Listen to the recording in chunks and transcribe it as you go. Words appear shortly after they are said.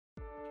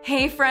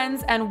Hey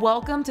friends, and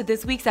welcome to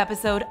this week's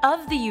episode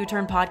of the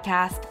U-Turn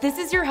Podcast. This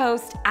is your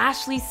host,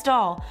 Ashley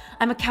Stahl.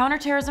 I'm a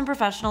counterterrorism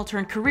professional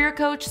turned career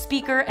coach,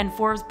 speaker, and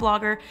Forbes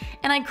blogger,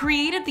 and I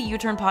created the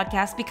U-Turn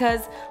Podcast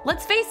because,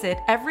 let's face it,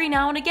 every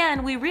now and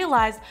again we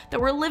realize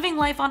that we're living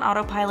life on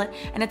autopilot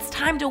and it's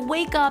time to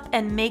wake up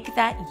and make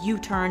that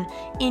U-turn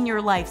in your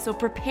life. So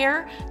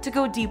prepare to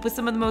go deep with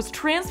some of the most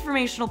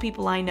transformational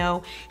people I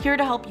know, here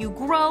to help you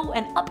grow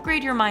and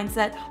upgrade your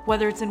mindset,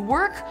 whether it's in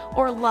work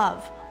or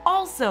love.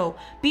 Also,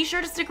 be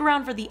sure to stick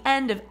around for the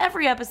end of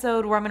every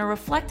episode where I'm going to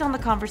reflect on the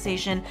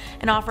conversation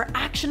and offer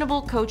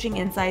actionable coaching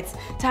insights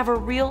to have a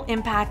real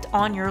impact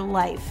on your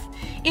life.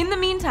 In the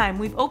meantime,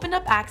 we've opened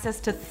up access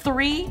to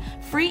 3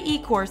 free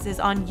e-courses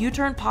on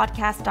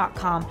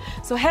uturnpodcast.com.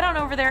 So head on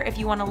over there if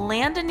you want to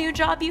land a new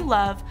job you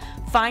love,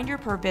 find your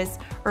purpose,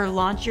 or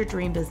launch your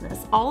dream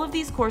business. All of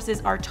these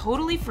courses are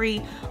totally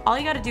free. All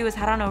you got to do is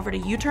head on over to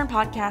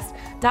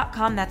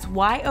uturnpodcast.com. That's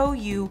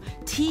YOUTURN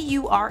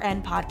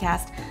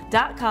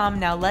podcast.com.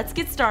 Now let's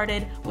get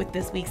started with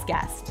this week's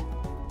guest.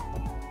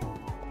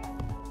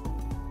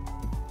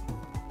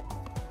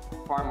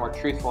 Far more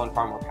truthful and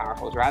far more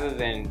powerful. Rather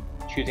than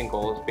choosing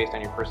goals based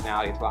on your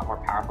personality, it's a lot more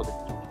powerful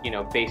to,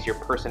 base your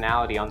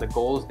personality on the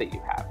goals that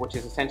you have, which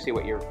is essentially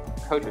what your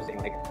coach was saying.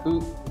 Like,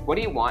 what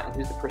do you want, and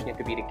who's the person you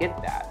have to be to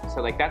get that?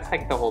 So, that's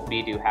like the whole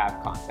be, do,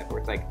 have concept, where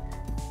it's like,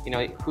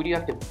 who do you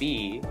have to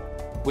be,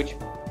 which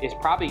is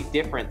probably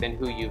different than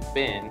who you've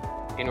been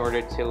in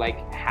order to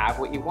have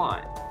what you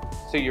want.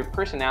 So your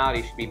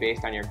personality should be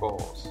based on your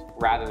goals,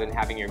 rather than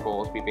having your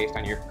goals be based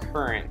on your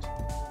current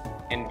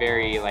and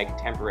very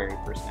temporary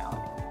personality.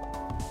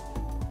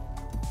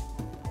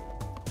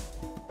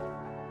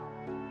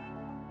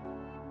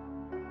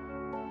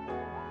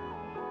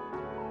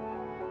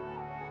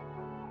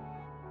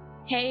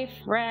 Hey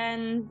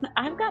friends,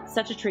 I've got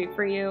such a treat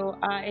for you.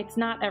 It's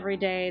not every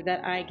day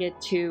that I get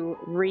to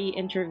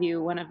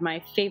re-interview one of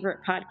my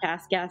favorite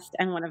podcast guests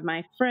and one of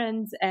my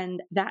friends,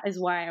 and that is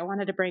why I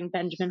wanted to bring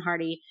Benjamin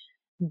Hardy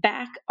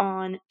back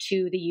on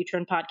to the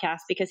U-Turn Podcast,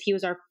 because he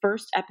was our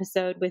first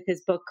episode with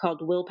his book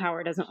called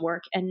Willpower Doesn't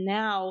Work. And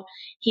now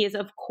he is,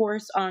 of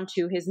course, on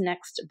to his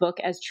next book,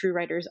 as true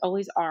writers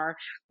always are,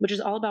 which is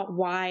all about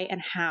why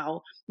and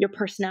how your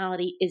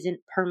personality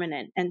isn't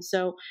permanent. And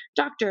so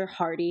Dr.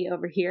 Hardy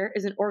over here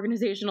is an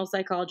organizational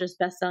psychologist,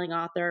 best-selling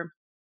author.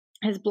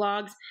 His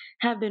blogs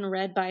have been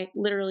read by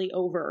literally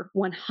over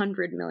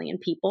 100 million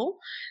people.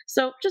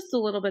 So just a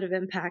little bit of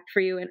impact for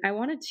you. And I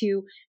wanted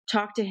to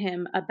talk to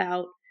him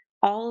about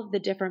all of the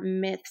different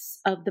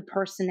myths of the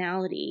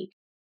personality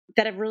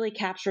that have really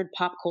captured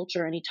pop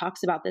culture. And he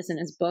talks about this in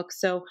his book.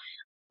 So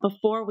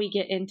before we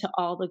get into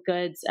all the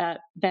goods,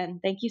 Ben,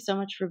 thank you so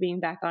much for being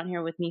back on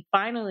here with me.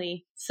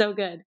 Finally, so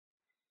good.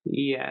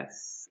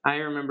 Yes. I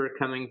remember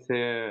coming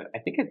to, I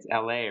think it's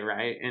LA,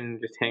 right?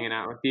 And just hanging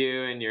out with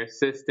you and your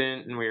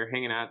assistant, and we were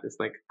hanging out at this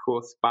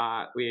cool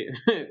spot.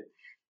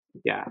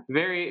 Yeah,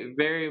 very,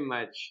 very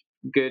much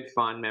good,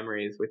 fond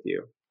memories with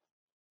you.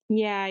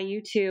 Yeah,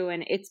 you too.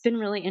 And it's been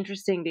really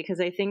interesting because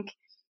I think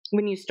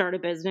when you start a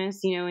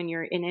business, and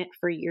you're in it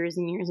for years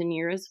and years and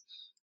years,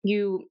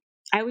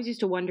 I always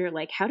used to wonder,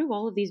 how do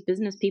all of these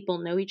business people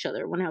know each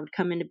other when I would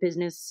come into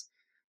business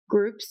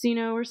groups,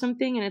 or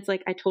something? And it's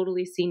I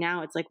totally see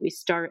now. It's we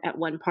start at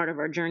one part of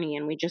our journey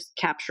and we just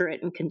capture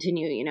it and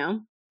continue,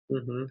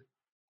 Mm-hmm.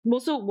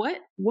 Well, so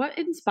what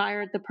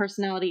inspired the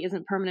personality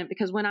isn't permanent?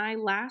 Because when I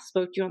last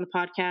spoke to you on the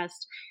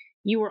podcast,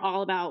 you were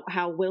all about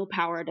how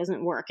willpower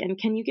doesn't work. And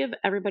can you give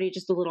everybody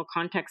just a little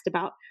context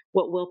about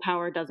what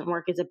willpower doesn't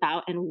work is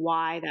about and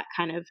why that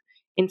kind of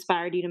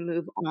inspired you to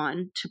move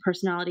on to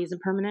personality isn't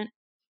permanent?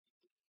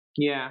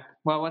 Yeah.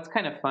 Well, what's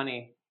kind of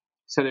funny,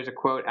 so there's a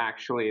quote,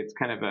 actually, it's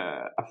kind of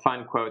a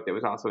fun quote that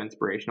was also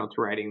inspirational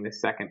to writing this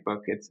second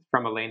book. It's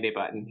from Alain de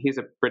Botton. He's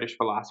a British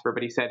philosopher,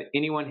 but he said,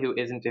 anyone who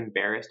isn't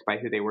embarrassed by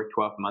who they were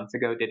 12 months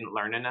ago didn't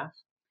learn enough.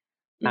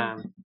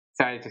 Mm-hmm.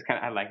 So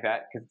I like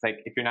that, because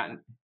it's if you're not,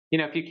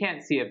 if you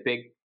can't see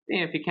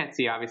if you can't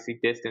see obviously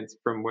distance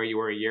from where you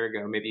were a year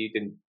ago, maybe you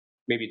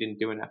didn't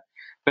do enough.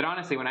 But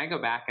honestly, when I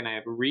go back and I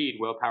read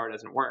Willpower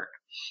Doesn't Work,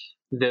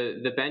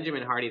 the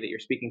Benjamin Hardy that you're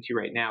speaking to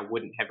right now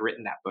wouldn't have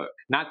written that book.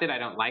 Not that I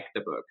don't like the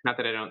book, not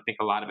that I don't think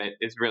a lot of it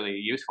is really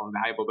useful and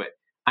valuable, but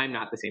I'm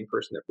not the same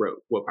person that wrote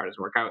Willpower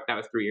Doesn't Work. That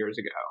was 3 years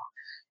ago.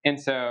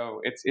 And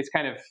so it's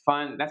kind of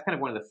fun. That's kind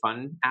of one of the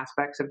fun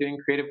aspects of doing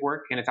creative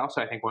work. And it's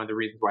also, I think, one of the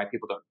reasons why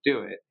people don't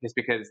do it is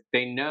because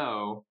they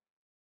know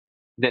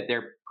that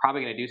they're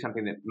probably going to do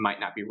something that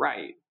might not be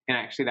right. And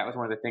actually, that was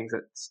one of the things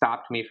that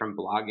stopped me from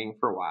blogging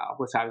for a while,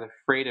 was I was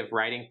afraid of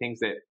writing things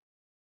that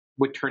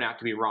would turn out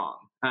to be wrong.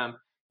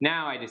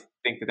 Now I just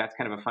think that that's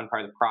kind of a fun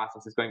part of the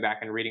process, is going back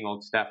and reading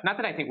old stuff. Not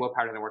that I think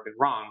Willpower Doesn't Work is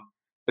wrong,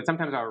 but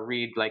sometimes I'll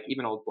read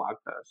even old blog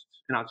posts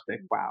and I'll just be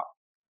wow,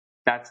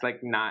 that's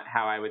not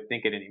how I would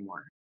think it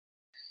anymore.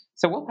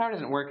 So Willpower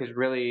Doesn't Work is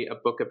really a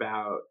book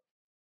about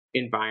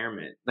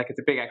environment. It's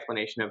a big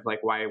explanation of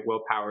why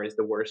willpower is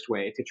the worst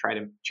way to try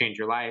to change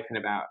your life, and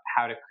about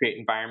how to create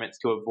environments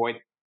to avoid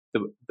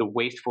the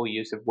wasteful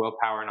use of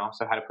willpower, and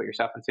also how to put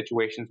yourself in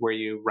situations where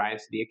you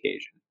rise to the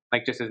occasion.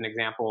 Like, just as an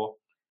example,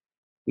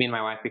 me and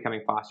my wife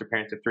becoming foster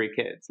parents of 3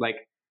 kids. Like,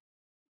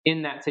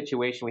 in that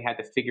situation, we had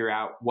to figure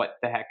out what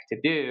the heck to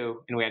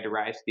do, and we had to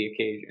rise to the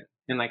occasion.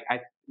 And like,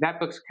 that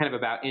book's kind of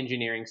about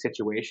engineering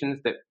situations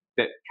that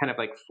kind of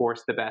like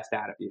force the best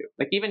out of you.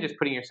 Like, even just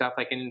putting yourself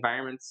like in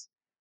environments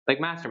like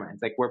masterminds,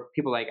 like where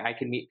people like I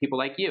can meet people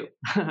like you,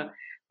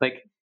 like.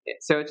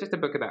 So it's just a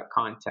book about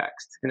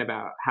context and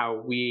about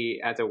how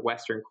we, as a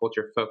Western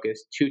culture,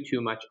 focus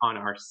too much on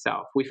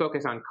ourself. We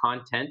focus on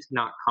content,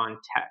 not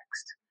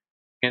context.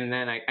 And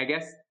then I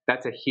guess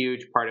that's a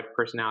huge part of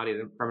personality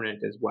and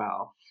permanent as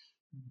well.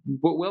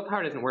 What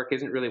willpower doesn't work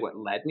isn't really what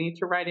led me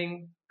to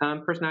writing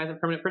personality and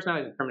permanent.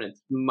 Personality and permanent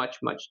is much.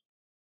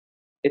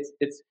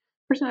 It's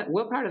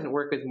willpower doesn't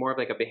work is more of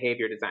like a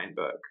behavior design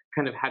book,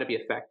 kind of how to be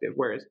effective.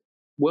 Whereas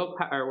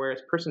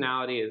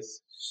personality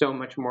is so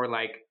much more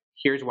like,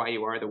 here's why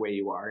you are the way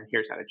you are, and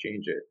here's how to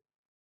change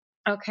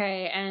it.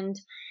 Okay. And,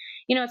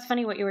 it's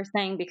funny what you were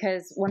saying,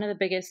 because one of the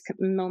biggest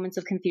moments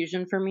of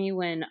confusion for me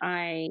when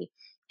I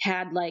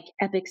had like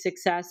epic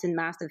success and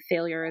massive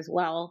failure as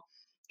well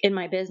in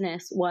my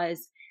business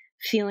was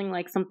feeling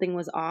like something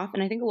was off.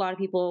 And I think a lot of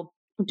people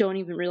don't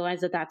even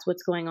realize that that's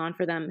what's going on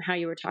for them. How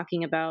you were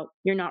talking about,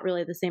 you're not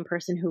really the same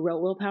person who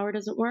wrote Willpower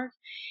Doesn't Work.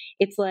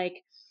 It's like,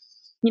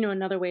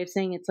 another way of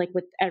saying it's like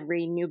with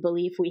every new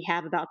belief we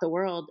have about the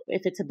world,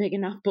 if it's a big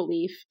enough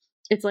belief,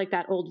 it's like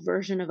that old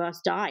version of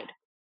us died.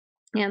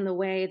 And the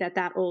way that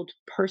that old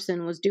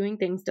person was doing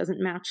things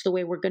doesn't match the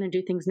way we're going to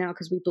do things now,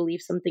 because we believe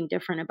something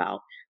different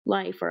about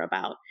life or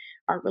about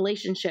our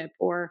relationship,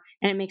 and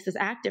it makes us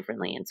act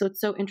differently. And so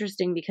it's so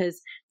interesting, because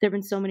there have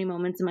been so many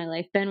moments in my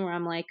life, Ben, where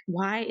I'm like,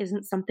 why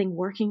isn't something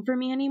working for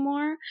me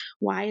anymore?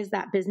 Why is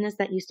that business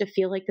that used to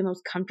feel like the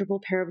most comfortable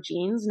pair of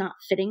jeans not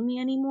fitting me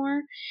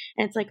anymore?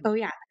 And it's like, oh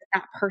yeah,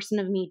 that person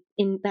of me,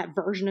 in that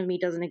version of me,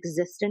 doesn't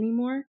exist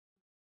anymore.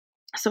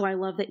 So I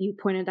love that you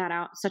pointed that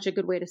out. Such a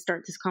good way to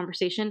start this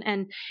conversation.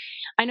 And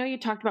I know you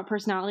talked about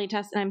personality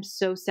tests, and I'm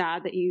so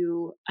sad that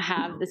you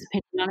have this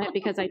opinion on it,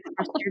 because I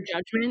trust your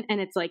judgment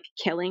and it's like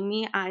killing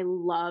me. I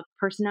love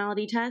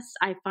personality tests.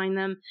 I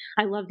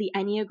love the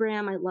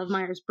Enneagram. I love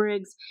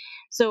Myers-Briggs.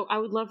 So I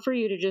would love for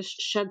you to just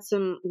shed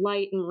some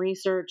light and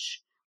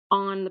research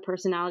on the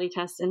personality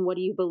tests, and what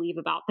do you believe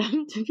about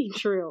them to be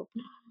true?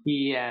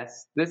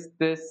 Yes, this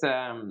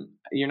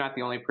you're not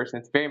the only person.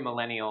 It's a very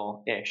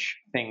millennial-ish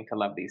thing to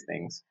love these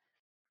things.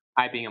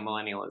 I being a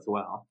millennial as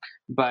well,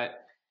 but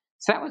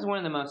so that was one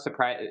of the most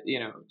surprise.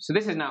 So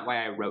this is not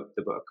why I wrote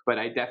the book, but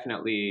I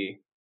definitely,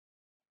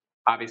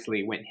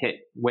 obviously, went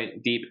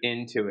deep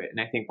into it.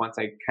 And I think once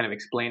I kind of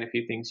explain a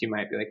few things, you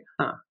might be like,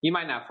 huh, you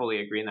might not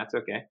fully agree, and that's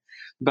okay.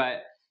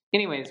 But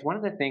anyways, one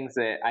of the things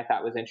that I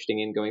thought was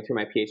interesting in going through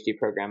my PhD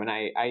program, and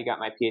I got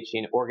my PhD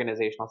in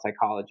organizational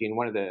psychology, and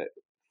one of the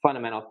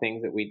fundamental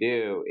things that we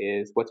do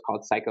is what's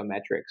called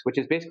psychometrics, which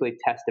is basically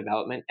test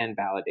development and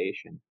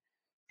validation.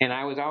 And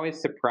I was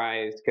always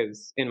surprised,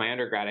 because in my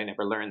undergrad I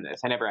never learned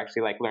this. I never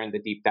actually like learned the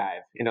deep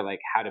dive into like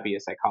how to be a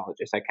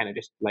psychologist. I kind of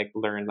just like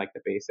learned like the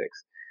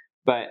basics.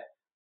 But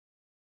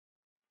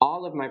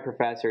all of my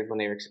professors, when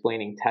they were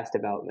explaining test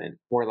development,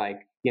 were like,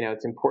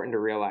 it's important to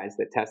realize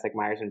that tests like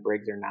Myers and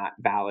Briggs are not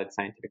valid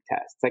scientific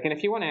tests. Like, and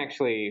if you want to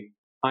actually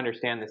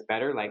understand this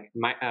better, like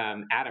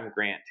Adam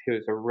Grant,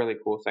 who's a really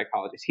cool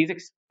psychologist,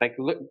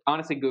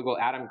 honestly, Google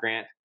Adam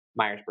Grant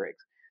Myers Briggs.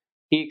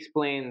 He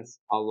explains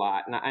a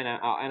lot, and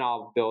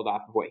I'll build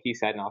off of what he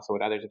said and also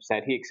what others have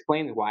said. He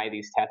explains why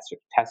these tests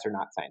are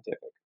not scientific.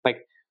 Like,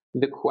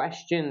 the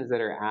questions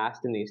that are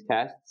asked in these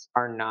tests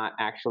are not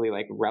actually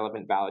like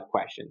relevant, valid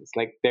questions.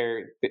 Like,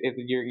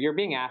 you're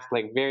being asked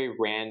like very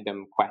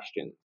random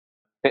questions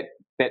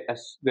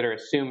that are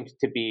assumed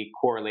to be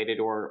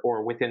correlated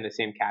or within the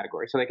same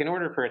category. So, like, in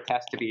order for a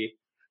test to be,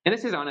 and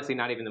this is honestly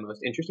not even the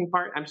most interesting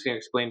part. I'm just going to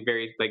explain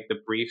very like the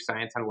brief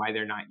science on why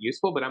they're not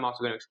useful, but I'm also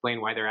going to explain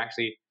why they're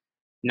actually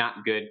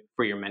not good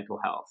for your mental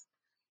health.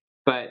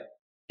 But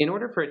in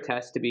order for a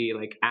test to be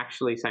like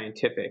actually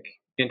scientific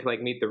and to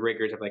like meet the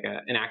rigors of like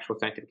an actual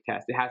scientific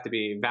test, it has to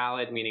be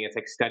valid, meaning it's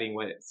like studying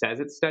what it says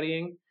it's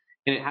studying,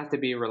 and it has to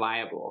be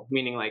reliable,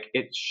 meaning like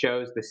it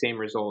shows the same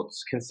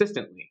results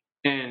consistently.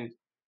 And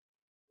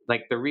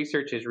like, the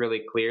research is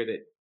really clear that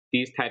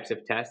these types of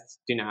tests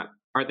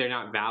they're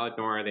not valid,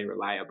 nor are they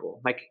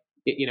reliable. Like,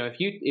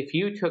 if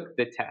you took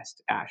the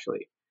test,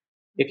 Ashley,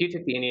 if you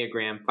took the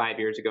Enneagram 5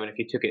 years ago, and if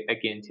you took it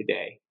again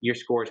today, your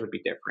scores would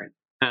be different.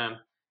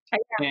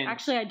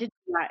 Actually, I did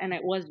do that, and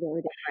it was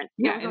very different.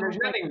 Yeah, and there's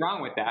nothing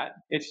wrong with that.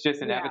 It's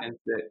just an evidence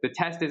that the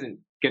test isn't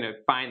going to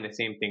find the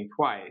same thing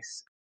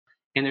twice.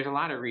 And there's a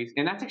lot of reasons,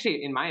 and that's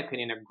actually, in my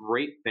opinion, a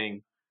great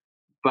thing.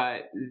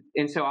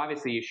 And so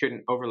obviously you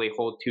shouldn't overly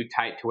hold too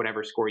tight to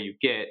whatever score you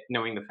get,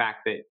 knowing the fact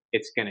that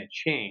it's going to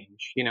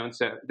change. And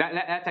so that's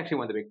actually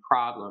one of the big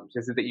problems,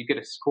 is that you get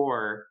a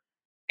score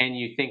and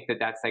you think that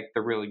that's like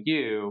the real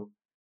you.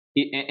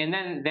 And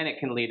then it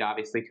can lead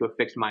obviously to a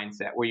fixed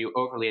mindset where you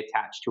overly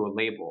attach to a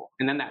label,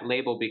 and then that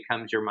label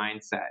becomes your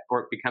mindset,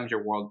 or it becomes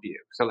your worldview.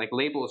 So like,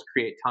 labels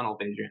create tunnel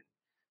vision.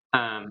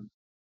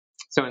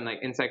 So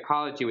in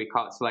psychology we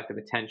call it selective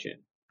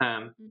attention.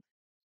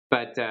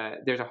 But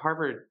there's a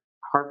Harvard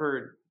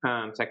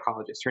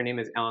psychologist. Her name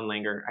is Ellen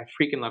Langer. I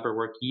freaking love her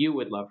work. You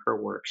would love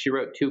her work. She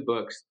wrote 2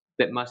 books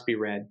that must be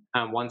read.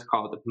 One's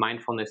called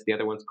Mindfulness. The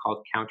other one's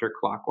called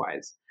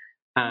Counterclockwise.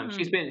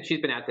 She's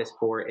been at this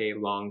for a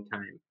long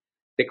time.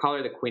 They call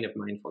her the Queen of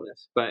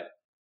Mindfulness. But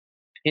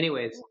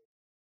anyways,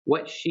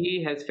 what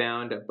she has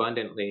found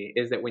abundantly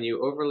is that when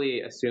you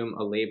overly assume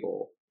a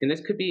label, and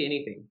this could be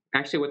anything.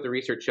 Actually, what the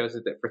research shows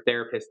is that for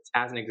therapists,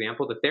 as an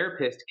example, the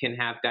therapist can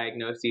have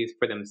diagnoses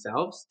for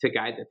themselves to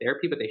guide the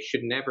therapy, but they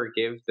should never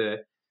give the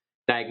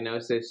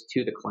diagnosis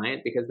to the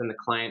client, because then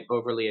the client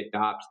overly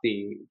adopts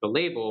the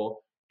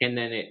label, and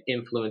then it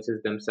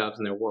influences themselves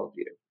and their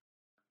worldview.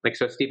 Like,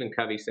 so Stephen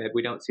Covey said,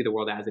 we don't see the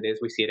world as it is,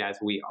 we see it as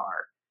we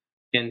are.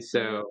 And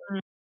so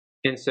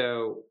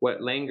what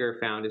Langer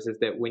found is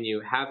that when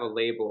you have a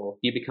label,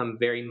 you become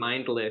very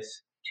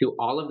mindless to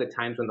all of the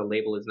times when the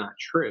label is not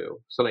true.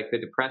 So like the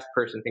depressed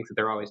person thinks that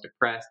they're always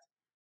depressed,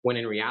 when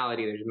in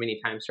reality, there's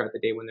many times throughout the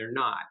day when they're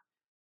not.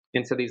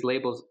 And so these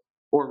labels,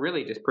 or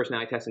really just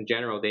personality tests in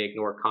general, they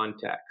ignore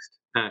context.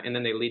 And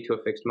then they lead to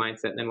a fixed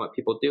mindset. And then what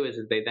people do is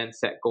they then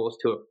set goals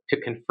to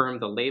confirm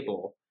the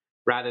label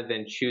rather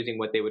than choosing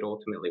what they would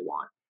ultimately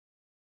want.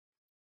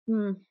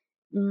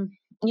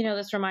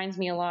 This reminds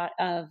me a lot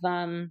of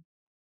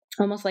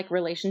almost like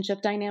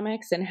relationship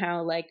dynamics, and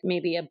how like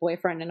maybe a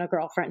boyfriend and a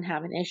girlfriend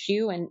have an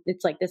issue, and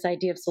it's like this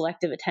idea of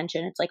selective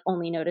attention. It's like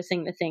only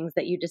noticing the things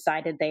that you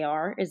decided they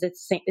are. Is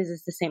this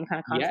the same kind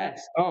of concept?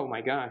 Yes. Oh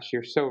my gosh,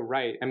 you're so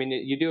right. I mean,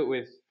 you do it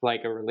with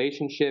like a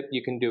relationship.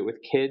 You can do it with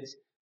kids.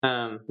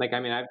 I've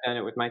done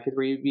it with my kids,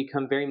 where you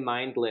become very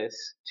mindless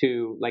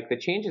to like the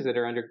changes that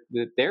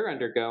they're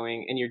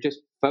undergoing, and you're just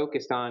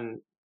focused on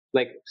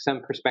like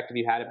some perspective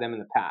you had of them in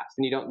the past,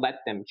 and you don't let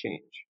them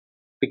change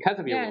because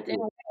of your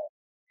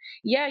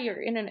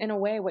you're in a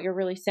way, what you're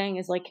really saying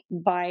is like,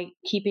 by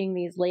keeping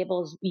these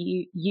labels,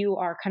 you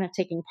are kind of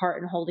taking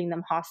part in holding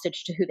them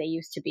hostage to who they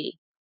used to be.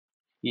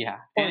 Yeah.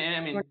 And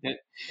I mean,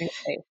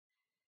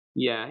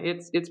 yeah,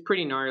 it's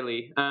pretty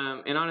gnarly.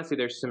 And honestly,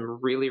 there's some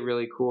really,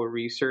 really cool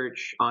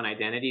research on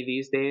identity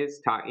these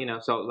days.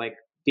 So like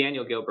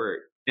Daniel Gilbert,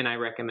 and I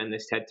recommend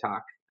this TED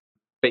Talk,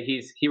 but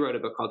he wrote a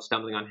book called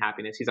Stumbling on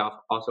Happiness. He's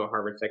also a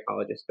Harvard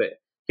psychologist, but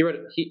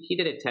he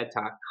did a TED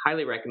Talk,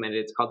 highly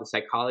recommended. It's called The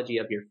Psychology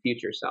of Your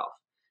Future Self.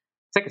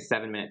 It's like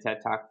a 7-minute TED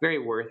Talk, very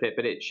worth it,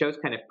 but it shows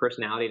kind of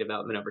personality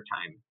development over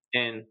time.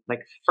 And like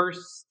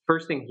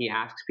first thing he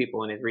asks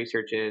people in his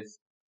research is,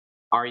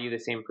 are you the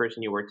same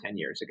person you were 10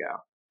 years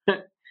ago?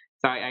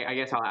 So I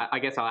guess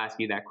I'll ask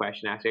you that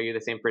question, Ashley. Are you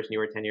the same person you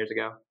were 10 years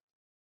ago?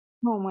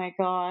 Oh my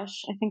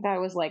gosh. I think I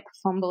was like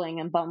fumbling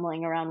and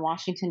bumbling around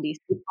Washington,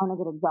 D.C. trying to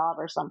get a job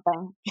or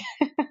something.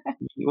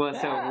 Well,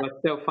 so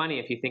what's so funny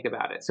if you think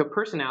about it? So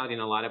personality in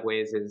a lot of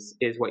ways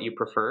is what you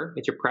prefer.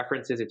 It's your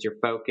preferences, it's your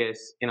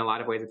focus. In a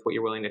lot of ways, it's what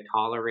you're willing to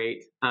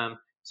tolerate.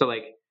 So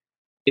like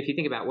if you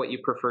think about what you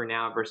prefer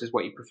now versus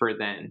what you prefer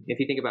then, if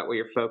you think about what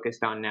you're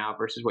focused on now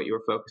versus what you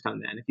were focused on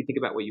then, if you think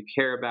about what you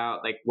care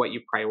about, like what you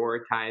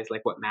prioritize,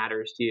 like what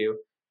matters to you,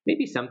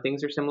 maybe some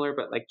things are similar,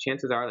 but like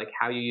chances are like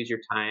how you use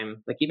your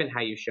time, like even how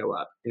you show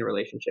up in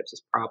relationships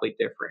is probably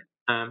different.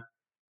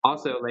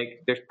 Also, like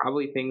there's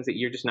probably things that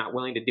you're just not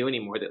willing to do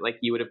anymore that like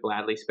you would have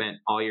gladly spent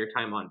all your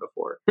time on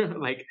before.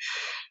 like,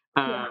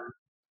 Yeah.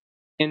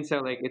 And so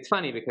like it's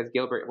funny because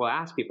Gilbert will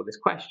ask people this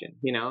question,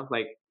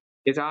 like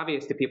it's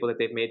obvious to people that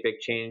they've made big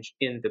change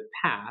in the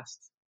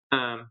past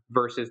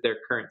versus their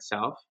current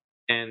self.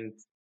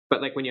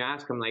 But like when you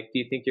ask them, like, do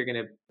you think you're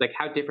gonna like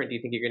how different do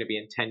you think you're gonna be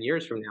in 10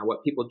 years from now?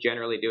 What people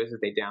generally do is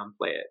they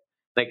downplay it,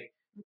 like,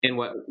 and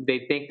what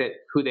they think that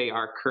who they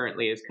are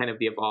currently is kind of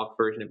the evolved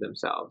version of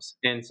themselves.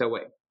 And so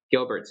what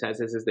Gilbert says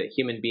is that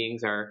human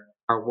beings are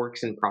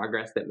works in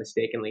progress that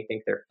mistakenly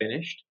think they're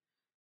finished.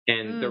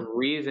 And the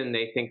reason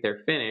they think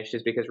they're finished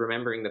is because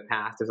remembering the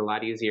past is a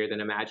lot easier than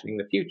imagining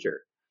the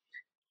future.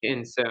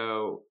 And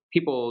so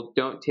people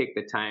don't take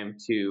the time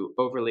to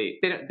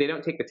they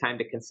don't take the time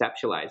to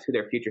conceptualize who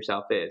their future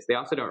self is. They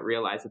also don't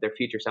realize that their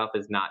future self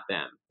is not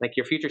them. Like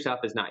your future self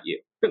is not you.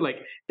 Like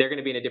they're going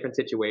to be in a different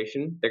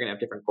situation. They're going to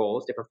have different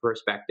goals, different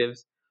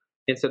perspectives.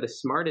 And so the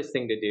smartest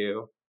thing to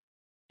do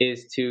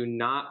is to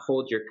not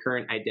hold your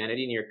current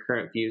identity and your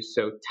current views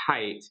so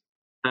tight,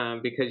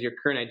 because your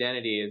current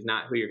identity is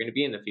not who you're going to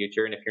be in the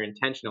future. And if you're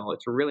intentional,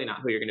 it's really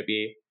not who you're going to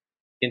be.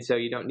 And so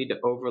you don't need to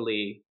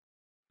overly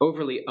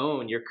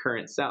own your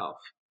current self.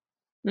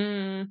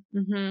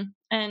 Mm-hmm.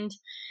 And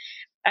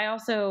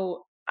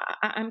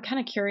I'm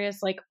kind of curious,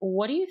 like,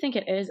 what do you think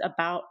it is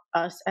about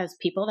us as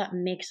people that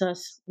makes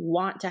us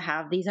want to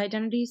have these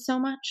identities so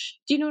much?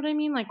 Do you know what I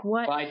mean? Like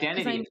what? Well,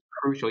 identity is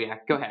crucial. Yeah,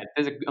 go ahead.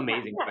 That's an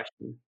amazing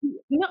question.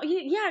 No,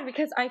 yeah,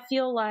 because I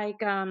feel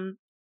like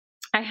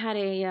I had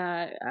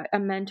a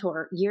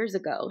mentor years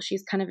ago.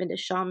 She's kind of into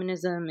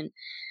shamanism, and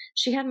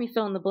she had me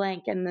fill in the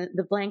blank, and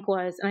the blank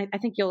was, and I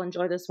think you'll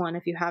enjoy this one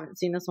if you haven't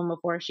seen this one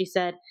before. She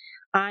said,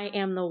 "I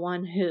am the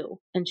one who,"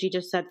 and she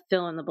just said,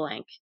 "fill in the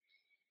blank."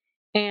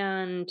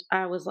 And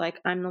I was like,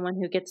 I'm the one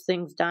who gets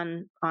things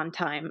done on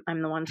time.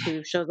 I'm the one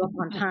who shows up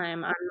on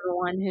time. I'm the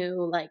one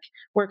who like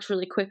works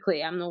really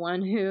quickly. I'm the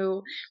one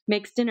who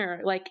makes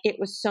dinner. Like it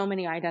was so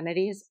many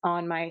identities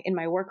on in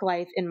my work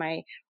life, in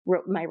my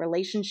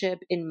relationship,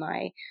 in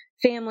my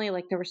family.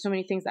 Like there were so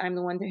many things that I'm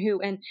the one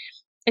who, and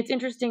it's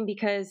interesting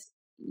because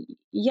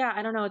yeah,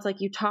 I don't know. It's like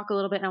you talk a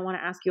little bit, and I want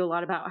to ask you a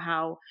lot about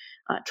how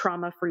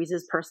trauma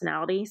freezes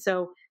personality.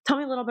 So tell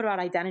me a little bit about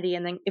identity,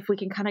 and then if we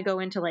can kind of go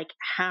into like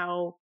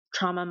how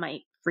trauma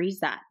might freeze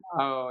that.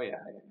 Oh yeah,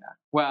 yeah, yeah.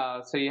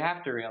 Well, so you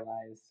have to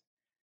realize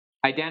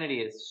identity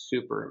is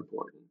super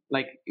important.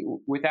 Like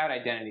without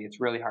identity,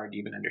 it's really hard to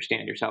even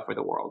understand yourself or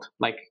the world.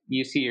 Like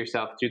you see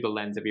yourself through the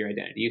lens of your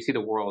identity. You see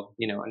the world,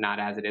 not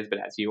as it is, but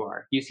as you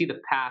are. You see the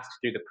past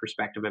through the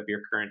perspective of your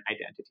current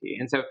identity.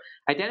 And so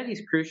identity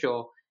is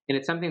crucial, and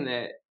it's something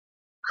that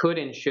could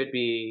and should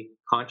be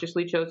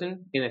consciously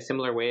chosen in a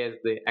similar way as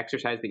the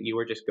exercise that you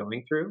were just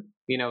going through.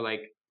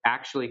 Like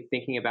actually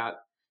thinking about,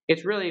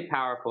 it's really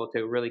powerful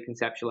to really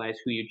conceptualize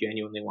who you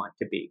genuinely want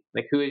to be.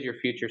 Like who is your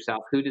future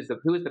self? Who is the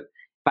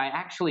by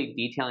actually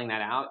detailing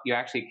that out, you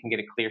actually can get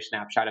a clear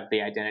snapshot of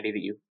the identity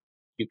that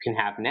you can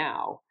have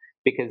now,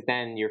 because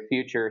then your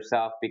future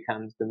self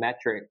becomes the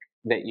metric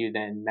that you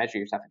then measure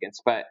yourself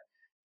against. But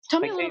Tell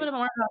me like a little bit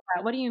more about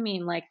that. What do you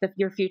mean, like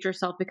your future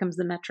self becomes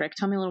the metric?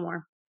 Tell me a little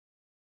more.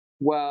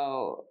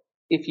 well,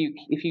 if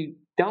you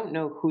don't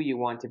know who you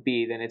want to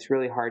be, then it's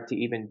really hard to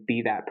even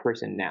be that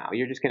person now.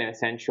 You're just going to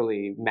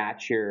essentially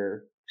match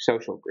your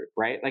social group,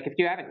 right? Like if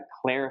you haven't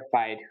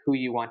clarified who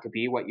you want to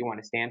be, what you want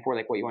to stand for,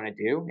 like what you want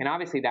to do, and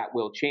obviously that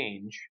will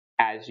change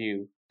as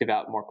you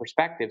develop more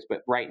perspectives. But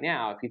right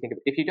now,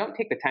 if you don't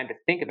take the time to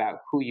think about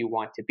who you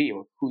want to be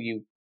or who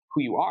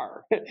you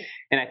are,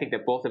 and I think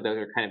that both of those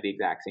are kind of the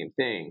exact same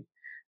thing,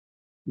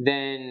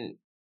 then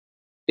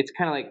it's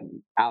kind of like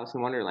Alice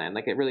in Wonderland.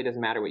 Like it really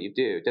doesn't matter what you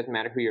do. It doesn't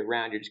matter who you're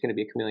around. You're just going to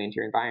be a chameleon to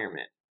your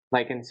environment.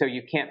 Like, and so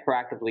you can't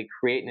proactively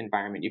create an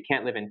environment. You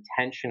can't live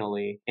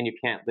intentionally, and you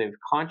can't live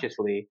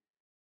consciously.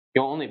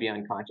 You'll only be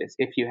unconscious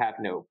if you have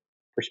no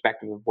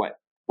perspective of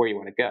where you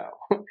want to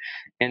go.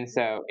 And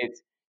so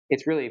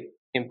it's really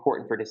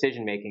important for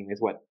decision making is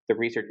what the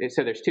research is.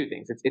 So there's two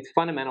things. It's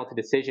fundamental to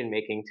decision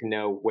making to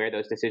know where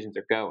those decisions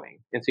are going.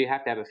 And so you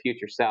have to have a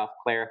future self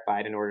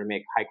clarified in order to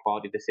make high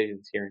quality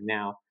decisions here and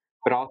now.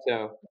 But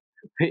also,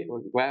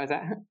 what was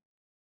that?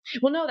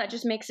 Well, no, that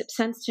just makes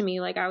sense to me.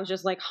 Like I was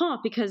just like, huh,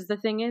 because the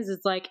thing is,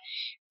 it's like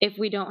if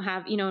we don't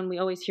have, and we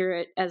always hear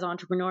it as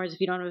entrepreneurs,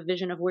 if you don't have a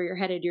vision of where you're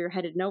headed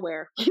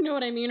nowhere. You know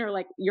what I mean? Or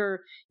like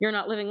you're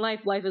not living life,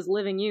 life is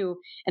living you.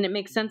 And it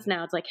makes sense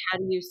now. It's like how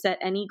do you set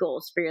any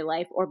goals for your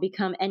life or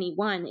become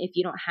anyone if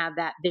you don't have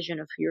that vision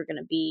of who you're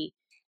going to be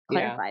Yeah.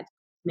 clarified?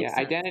 Yeah, Makes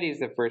sense. identity is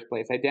the first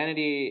place.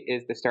 Identity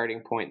is the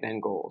starting point, then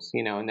goals,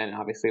 and then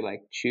obviously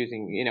like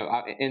choosing,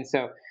 and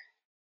so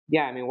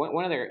yeah, I mean,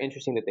 one other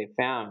interesting that they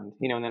found,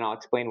 and then I'll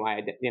explain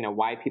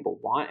why people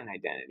want an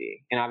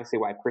identity, and obviously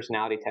why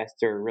personality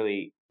tests are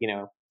really,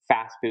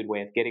 fast food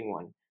way of getting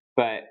one.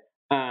 But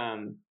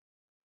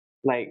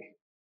like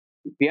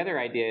the other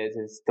idea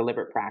is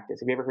deliberate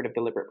practice. Have you ever heard of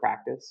deliberate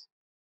practice?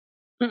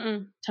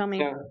 Tell me.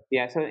 So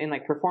yeah, so in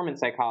like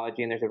performance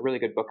psychology, and there's a really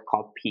good book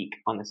called Peak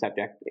on the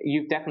subject.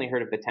 You've definitely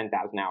heard of the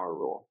 10,000-hour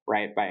rule,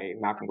 right, by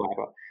Malcolm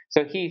Gladwell.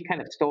 So he kind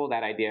of stole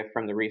that idea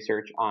from the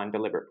research on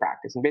deliberate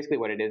practice, and basically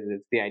what it is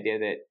it's the idea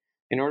that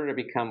in order to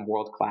become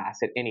world class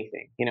at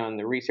anything, and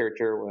the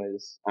researcher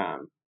was, I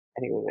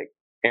think it was like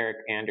Eric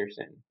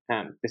Anderson.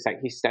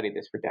 He studied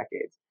this for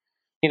decades.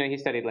 He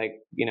studied like,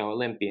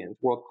 Olympians,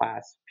 world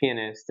class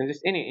pianists, and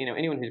just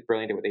anyone who's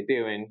brilliant at what they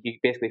do. And he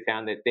basically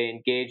found that they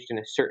engaged in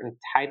a certain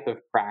type of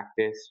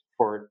practice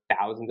for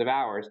thousands of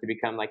hours to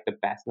become like the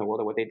best in the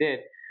world at what they did.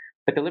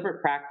 But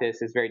deliberate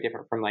practice is very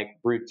different from like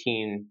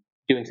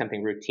doing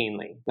something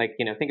routinely. Like,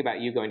 think about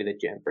you going to the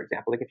gym, for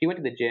example. Like if you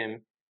went to the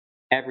gym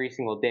every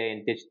single day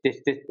and did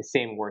the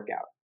same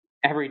workout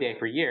every day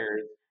for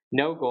years,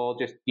 no goal,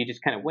 you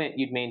just kind of went,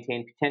 you'd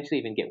maintain, potentially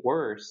even get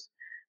worse.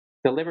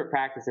 Deliberate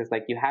practices,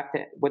 like you have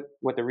to,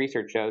 what the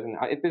research shows, and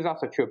this is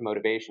also true of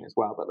motivation as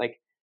well, but like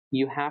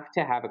you have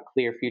to have a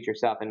clear future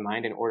self in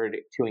mind in order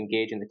to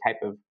engage in the type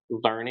of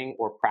learning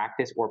or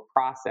practice or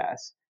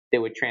process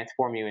that would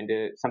transform you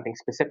into something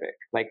specific.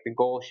 Like the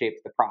goal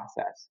shapes the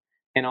process,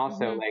 and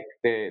also like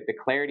the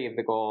clarity of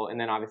the goal, and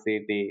then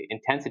obviously the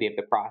intensity of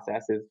the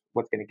process is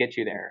what's going to get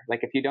you there. Like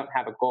if you don't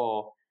have a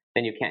goal,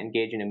 then you can't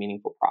engage in a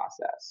meaningful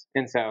process.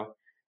 And so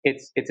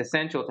it's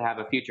essential to have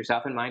a future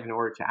self in mind in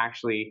order to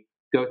actually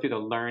go through the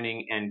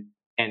learning and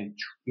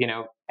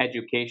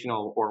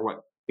educational, or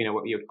what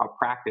you would call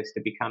practice,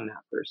 to become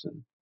that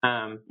person.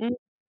 Mm.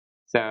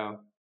 So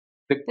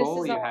the This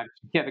goal is you all.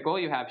 have, the goal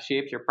you have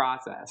shapes your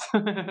process.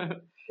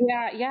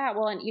 Yeah, yeah.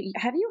 Well, and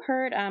have you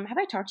heard? Have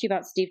I talked to you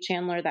about Steve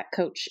Chandler, that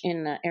coach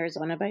in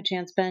Arizona, by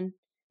chance, Ben?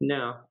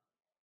 No.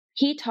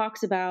 He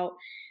talks about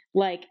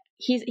like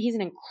he's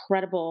an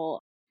incredible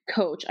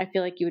coach. I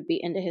feel like you would be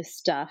into his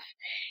stuff.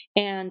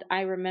 And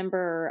I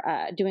remember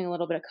doing a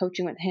little bit of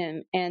coaching with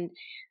him, and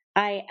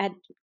I had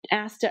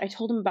I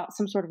told him about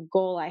some sort of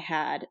goal I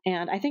had,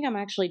 and I think I'm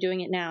actually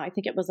doing it now. I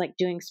think it was like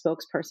doing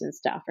spokesperson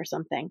stuff or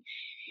something.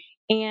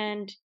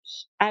 And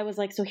I was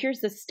like, so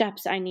here's the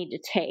steps I need to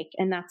take.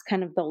 And that's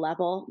kind of the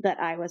level that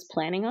I was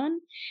planning on.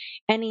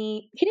 And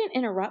he didn't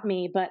interrupt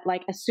me, but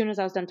like as soon as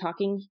I was done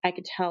talking, I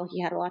could tell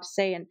he had a lot to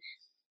say. And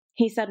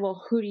he said,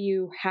 well, who do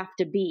you have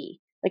to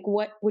be? Like,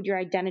 what would your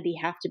identity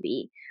have to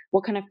be?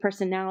 What kind of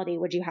personality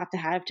would you have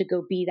to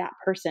go be that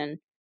person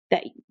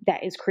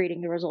that is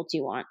creating the results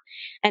you want?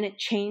 And it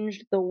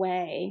changed the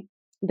way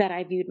that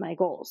I viewed my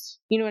goals.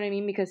 You know what I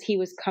mean? Because he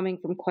was coming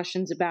from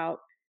questions about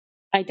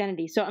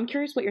identity. So I'm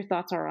curious what your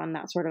thoughts are on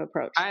that sort of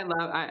approach. I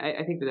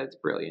think that that's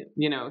brilliant.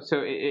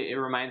 So it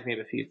reminds me of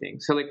a few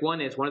things. So like one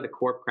of the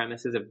core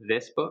premises of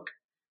this book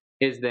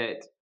is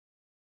that,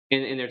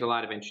 and there's a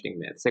lot of interesting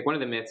myths. Like one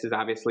of the myths is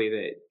obviously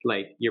that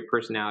like your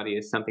personality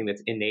is something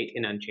that's innate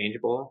and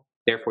unchangeable.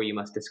 Therefore, you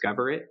must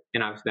discover it.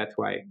 And obviously, that's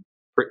why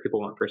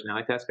people want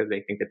personality tests, because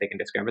they think that they can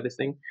discover this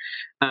thing.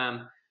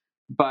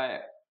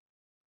 But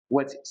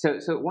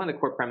so one of the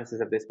core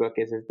premises of this book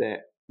is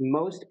that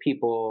most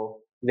people,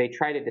 they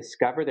try to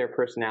discover their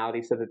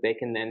personality so that they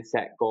can then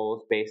set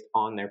goals based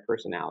on their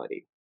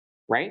personality.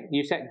 Right?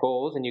 You set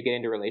goals and you get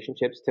into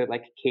relationships to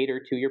like cater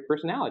to your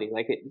personality.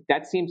 Like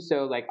that seems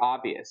so like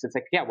obvious. It's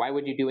like, yeah, why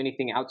would you do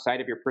anything outside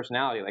of your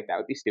personality? Like that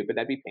would be stupid.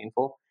 That'd be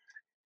painful.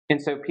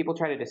 And so people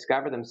try to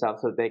discover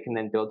themselves so that they can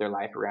then build their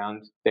life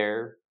around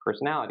their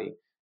personality.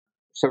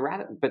 So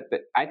but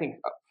I think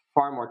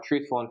far more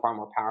truthful and far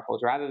more powerful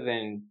is, rather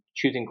than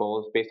choosing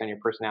goals based on your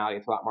personality,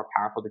 it's a lot more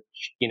powerful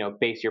to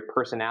base your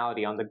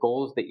personality on the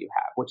goals that you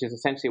have, which is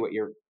essentially what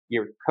your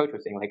coach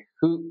was saying. Like,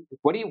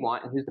 what do you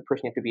want, and who's the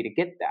person you have to be to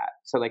get that?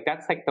 So like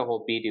that's like the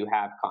whole be do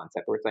have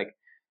concept, where it's like,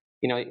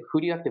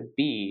 who do you have to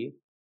be,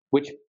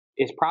 which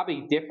is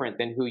probably different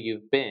than who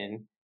you've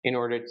been, in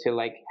order to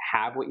like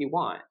have what you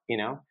want.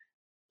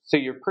 So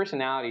your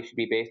personality should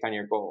be based on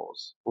your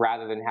goals,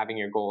 rather than having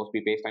your goals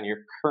be based on your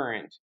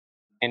current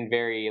and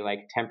very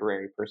like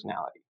temporary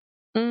personality.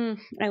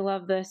 I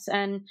love this.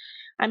 And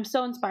I'm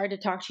so inspired to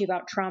talk to you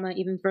about trauma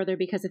even further,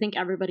 because I think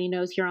everybody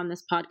knows here on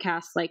this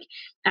podcast, like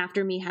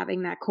after me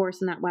having that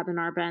course and that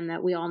webinar, Ben,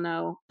 that we all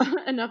know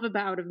enough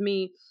about, of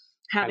me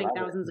having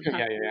thousands of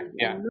customers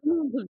and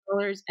millions of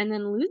dollars, and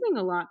then losing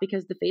a lot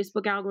because the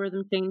Facebook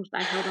algorithm changed.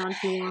 I held on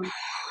to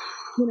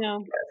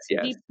long.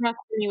 Yes. Deep breath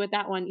for me with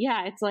that one.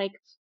 Yeah, it's like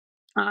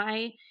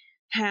I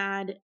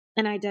had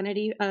an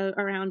identity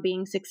around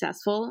being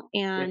successful,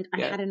 and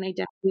I had an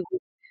identity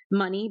with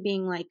money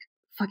being like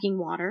fucking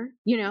water,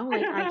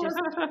 like I just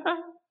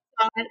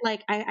thought,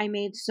 like I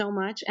made so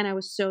much and I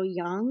was so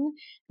young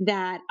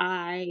that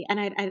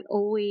I'd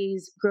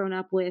always grown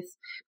up with,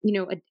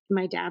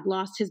 my dad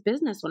lost his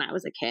business when I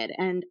was a kid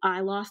and I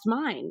lost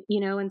mine,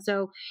 and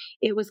so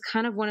it was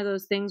kind of one of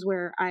those things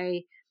where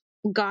I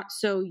got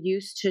so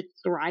used to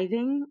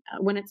thriving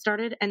when it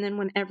started. And then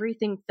when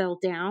everything fell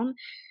down,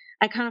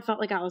 I kind of felt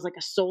like I was like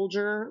a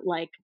soldier,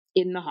 like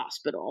in the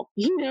hospital,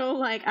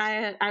 like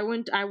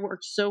I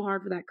worked so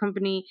hard for that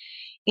company,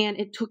 and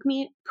it took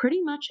me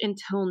pretty much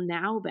until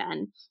now,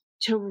 Ben,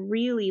 to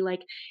really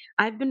like,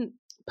 I've been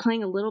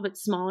playing a little bit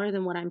smaller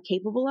than what I'm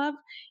capable of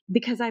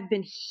because I've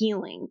been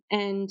healing.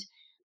 And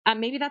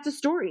maybe that's a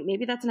story.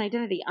 Maybe that's an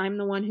identity. I'm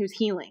the one who's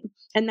healing.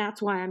 And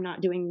that's why I'm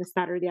not doing this,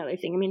 that, or the other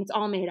thing. I mean, it's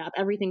all made up.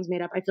 Everything's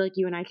made up. I feel like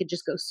you and I could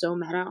just go so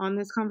meta on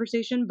this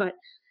conversation, but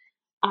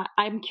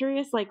I'm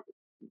curious, like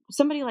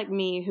somebody like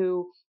me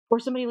or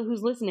somebody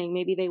who's listening,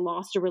 maybe they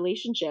lost a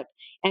relationship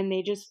and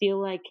they just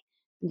feel like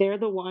they're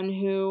the one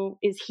who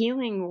is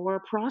healing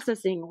or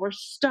processing or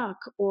stuck,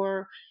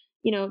 or,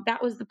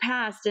 that was the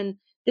past and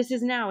this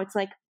is now. It's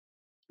like,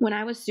 when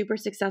I was super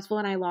successful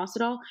and I lost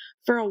it all,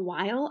 for a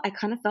while, I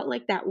kind of felt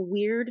like that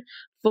weird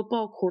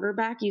football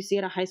quarterback you see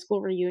at a high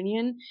school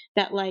reunion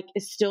that like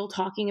is still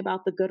talking about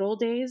the good old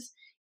days,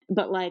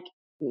 but like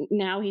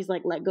now he's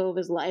like let go of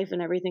his life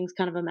and everything's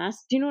kind of a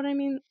mess. Do you know what I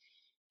mean?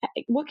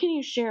 What can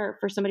you share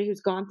for somebody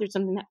who's gone through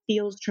something that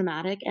feels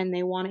traumatic and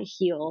they want to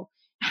heal?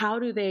 How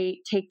do they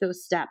take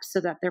those steps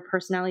so that their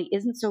personality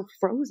isn't so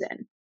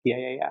frozen?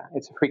 Yeah.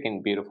 It's a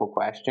freaking beautiful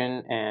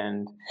question,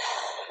 and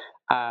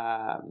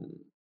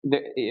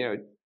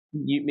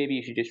maybe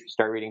you should just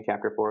start reading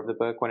chapter 4 of the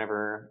book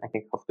whenever, I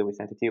think hopefully we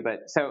sent it to you.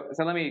 But so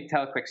let me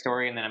tell a quick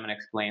story, and then I'm going to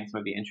explain some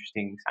of the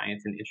interesting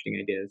science and interesting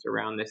ideas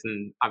around this,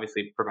 and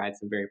obviously provide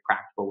some very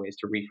practical ways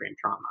to reframe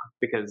trauma,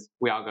 because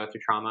we all go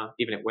through trauma,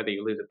 even whether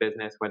you lose a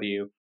business, whether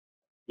you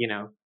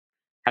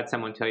had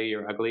someone tell you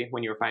you're ugly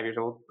when you were 5 years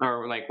old,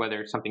 or like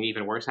whether something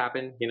even worse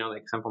happened,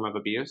 like some form of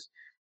abuse.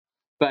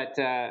 But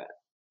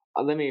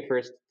let me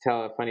first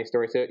tell a funny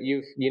story. So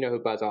you know who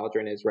Buzz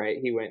Aldrin is, right?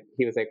 He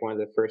was like one of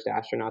the first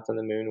astronauts on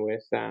the moon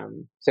with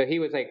so he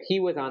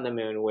was on the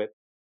moon with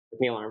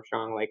Neil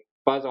Armstrong. Like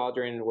Buzz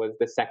Aldrin was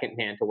the second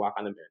man to walk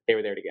on the moon. They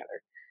were there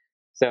together.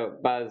 So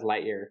Buzz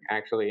Lightyear,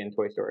 actually, in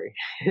Toy Story,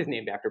 is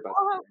named after Buzz.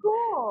 Oh, how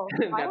cool!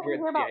 I don't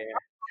hear about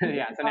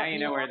yeah. So now you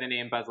know where the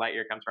name Buzz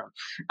Lightyear comes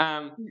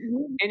from.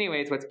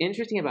 Anyways, what's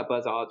interesting about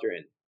Buzz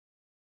Aldrin,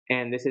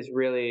 and this is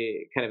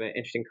really kind of an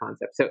interesting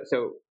concept.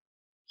 So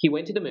he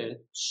went to the moon,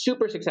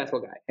 super successful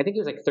guy. I think he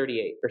was like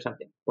 38 or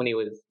something when he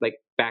was like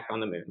back on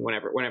the moon,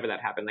 whenever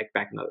that happened, like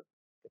back in the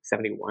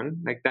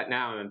 71, like that.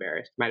 Now I'm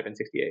embarrassed. Might have been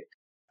 68.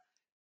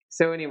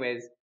 So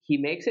anyways, he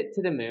makes it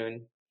to the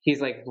moon.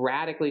 He's like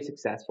radically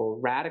successful,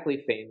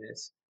 radically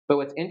famous. But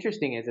what's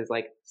interesting is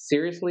like,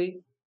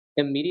 seriously,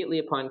 immediately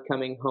upon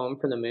coming home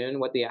from the moon,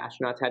 what the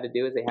astronauts had to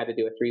do is they had to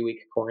do a 3-week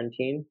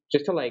quarantine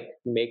just to like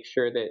make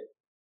sure that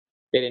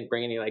they didn't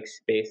bring any like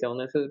space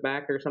illnesses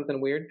back or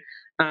something weird.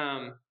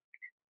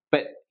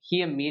 But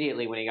he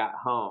immediately, when he got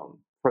home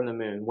from the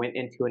moon, went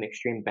into an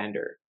extreme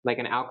bender, like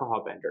an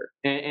alcohol bender,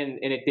 and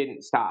it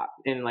didn't stop.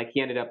 And like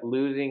he ended up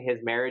losing his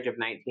marriage of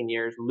 19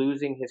 years,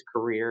 losing his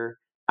career.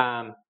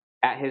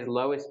 At his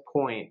lowest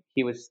point,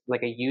 he was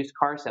like a used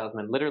car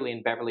salesman, literally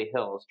in Beverly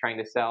Hills, trying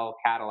to sell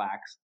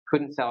Cadillacs.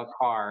 Couldn't sell a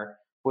car.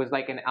 Was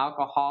like an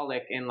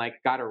alcoholic and like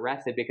got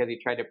arrested because he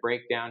tried to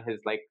break down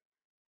his like,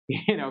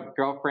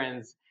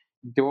 girlfriend's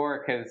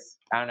door because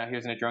I don't know, he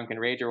was in a drunken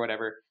rage or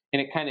whatever.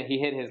 And it kind of, he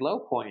hit his low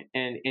point,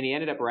 and he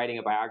ended up writing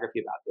a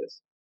biography about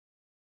this.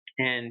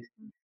 And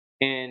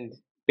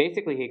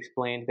basically he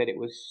explained that it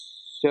was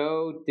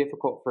so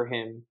difficult for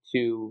him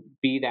to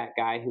be that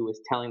guy who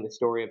was telling the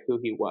story of who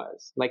he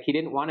was. Like he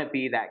didn't want to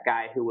be that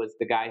guy who was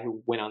the guy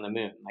who went on the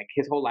moon. Like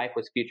his whole life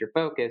was future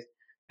focused,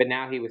 but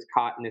now he was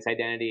caught in this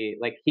identity.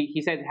 Like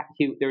he said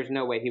there was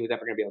no way he was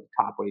ever going to be able to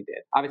top what he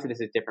did. Obviously this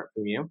is different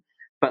from you,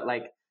 but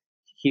like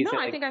he said,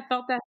 I think I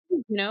felt that,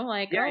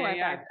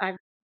 I've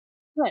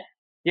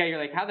yeah, you're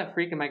like, how the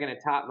freak am I going to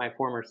top my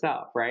former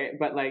self, right?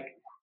 But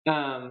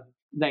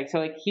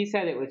so he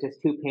said it was just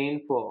too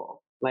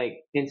painful.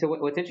 Like, and so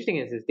what's interesting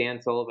is Dan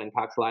Sullivan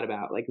talks a lot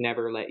about like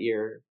never let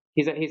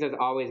he says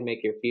always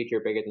make your future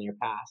bigger than your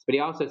past. But he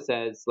also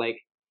says like,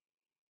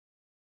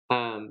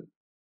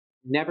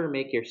 never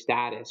make your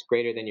status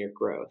greater than your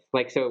growth.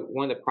 Like, so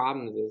one of the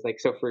problems is like,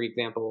 so for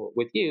example,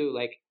 with you,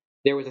 like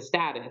there was a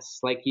status,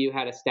 like you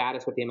had a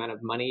status with the amount of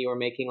money you were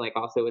making, like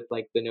also with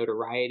like the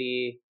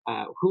notoriety,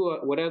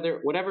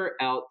 whatever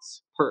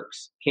else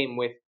perks came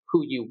with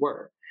who you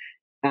were.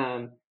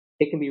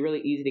 It can be really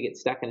easy to get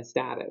stuck in a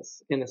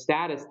status, and the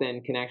status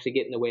then can actually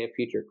get in the way of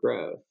future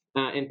growth.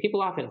 And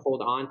people often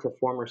hold on to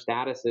former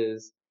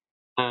statuses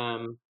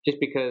just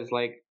because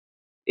like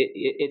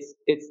it's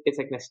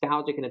like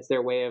nostalgic, and it's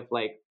their way of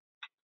like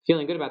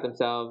feeling good about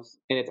themselves,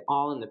 and it's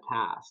all in the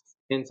past.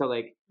 And so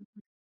like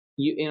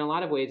you, in a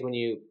lot of ways, when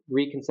you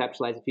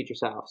reconceptualize the future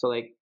self, so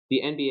like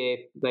the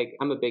NBA, like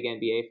I'm a big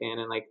NBA fan,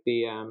 and like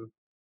the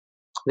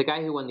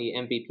guy who won the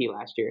MVP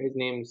last year, his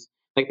name's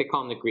like, they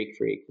call him the Greek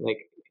Freak. Like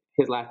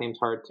his last name's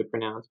hard to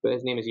pronounce, but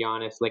his name is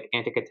Giannis, like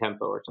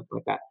Antetokounmpo or something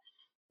like that.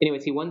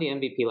 Anyways, he won the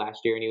MVP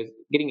last year, and he was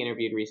getting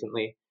interviewed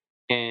recently,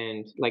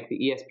 and like the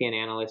ESPN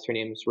analyst, her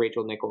name's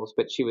Rachel Nichols,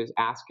 but she was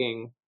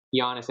asking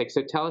Giannis, like,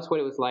 so tell us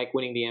what it was like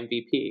winning the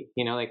MVP.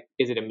 Like,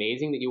 is it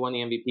amazing that you won the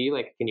MVP?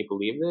 Like, can you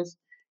believe this?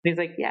 And he's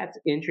like, yeah, it's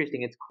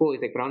interesting, it's cool.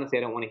 He's like, but honestly,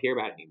 I don't want to hear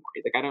about it anymore.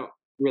 He's like, I don't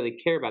really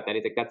care about that.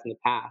 He's like, that's in the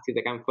past. He's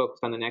like, I'm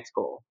focused on the next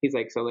goal. He's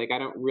like, so like, I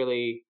don't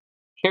really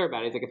care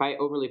about it. He's like, if I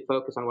overly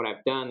focus on what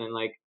I've done, then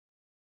like,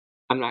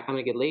 I'm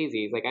gonna get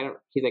lazy. He's like, I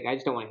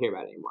just don't want to hear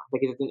about it anymore.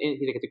 Like he's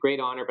like, it's a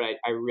great honor, but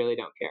I really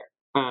don't care.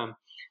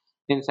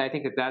 And so I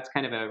think that that's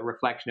kind of a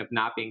reflection of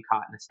not being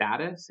caught in a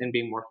status and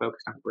being more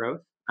focused on growth.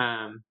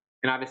 And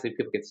obviously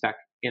people get stuck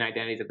in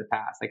identities of the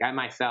past. Like I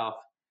myself,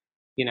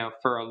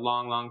 for a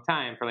long, long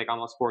time, for like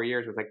almost 4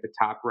 years, was like the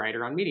top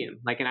writer on Medium.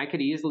 Like, and I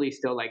could easily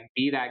still like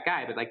be that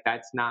guy, but like,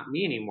 that's not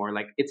me anymore.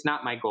 Like, it's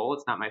not my goal.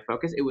 It's not my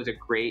focus. It was a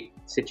great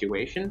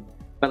situation,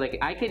 but like,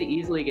 I could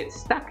easily get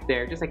stuck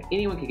there, just like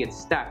anyone could get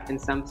stuck in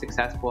some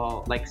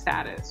successful like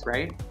status,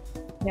 right?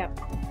 Yep.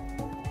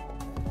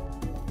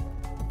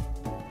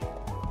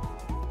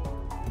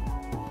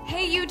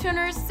 Hey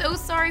U-Turners, so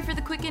sorry for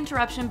the quick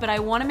interruption, but I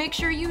want to make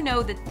sure you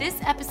know that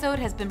this episode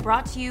has been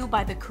brought to you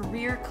by the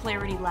Career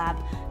Clarity Lab,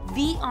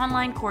 the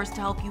online course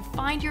to help you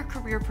find your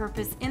career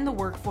purpose in the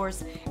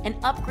workforce and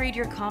upgrade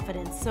your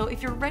confidence. So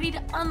if you're ready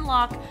to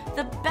unlock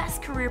the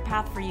best career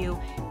path for you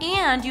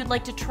and you'd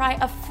like to try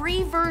a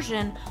free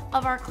version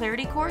of our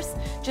Clarity course,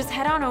 just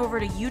head on over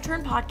to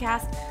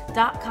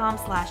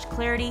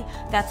youturnpodcast.com/clarity.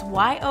 That's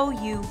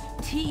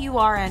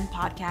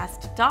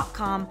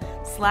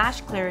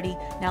youturnpodcast.com/clarity.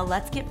 Now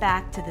let's get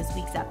back to this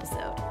week's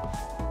episode.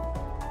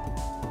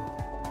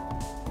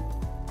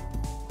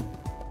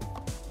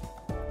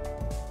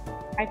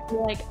 I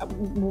feel like,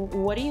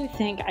 what do you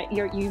think?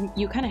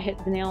 You kind of hit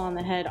the nail on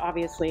the head,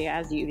 obviously,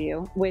 as you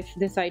do, with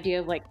this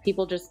idea of like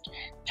people just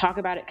talk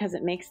about it because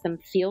it makes them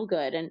feel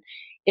good. And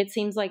it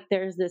seems like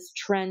there's this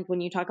trend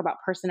when you talk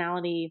about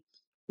personality,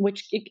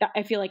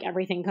 I feel like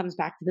everything comes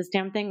back to this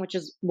damn thing, which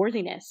is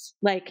worthiness.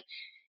 Like,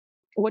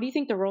 what do you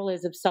think the role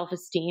is of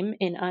self-esteem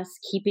in us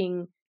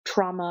keeping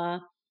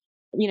trauma,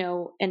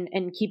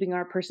 and keeping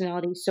our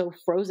personality so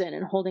frozen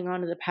and holding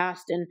on to the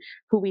past and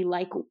who we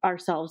like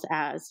ourselves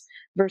as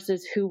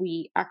versus who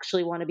we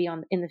actually want to be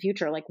in the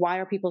future? Like, why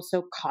are people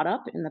so caught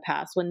up in the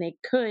past when they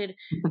could,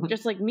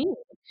 just like me,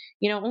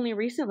 only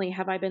recently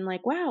have I been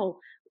like, wow,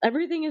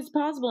 everything is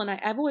possible. And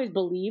I've always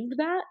believed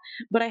that,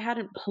 but I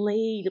hadn't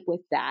played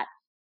with that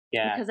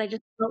Yeah. because I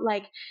just felt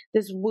like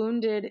this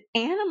wounded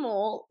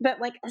animal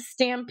that like a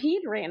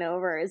stampede ran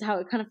over is how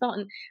it kind of felt.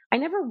 And I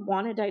never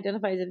wanted to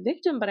identify as a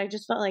victim, but I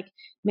just felt like,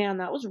 man,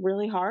 that was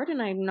really hard.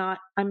 And I'm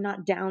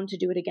not down to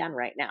do it again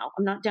right now.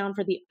 I'm not down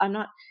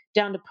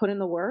to put in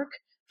the work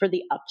for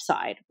the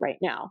upside right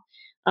now.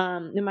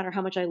 No matter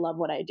how much I love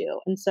what I do.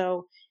 And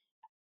so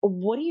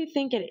what do you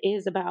think it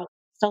is about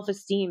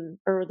self-esteem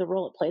or the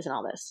role it plays in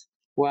all this?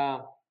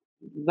 Well,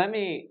 let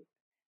me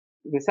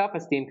the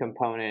self-esteem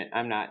component,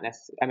 I'm not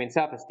necessarily, I mean,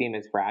 self-esteem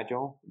is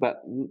fragile, but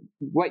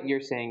what you're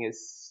saying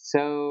is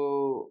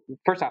so,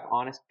 first off,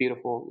 honest,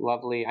 beautiful,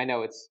 lovely. I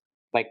know it's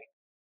like,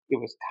 it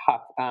was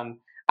tough.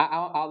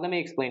 Let me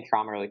explain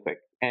trauma really quick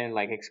and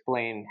like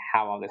explain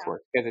how all this Yeah.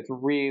 works because it's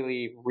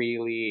really,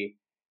 really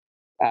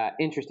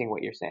interesting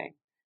what you're saying.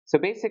 So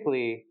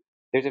basically,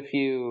 there's a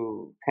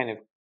few kind of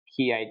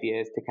key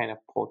ideas to kind of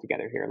pull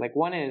together here. Like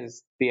one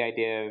is the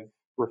idea of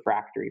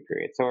refractory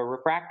period. So a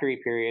refractory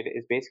period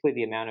is basically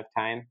the amount of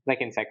time,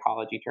 like in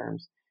psychology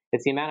terms,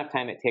 it's the amount of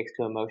time it takes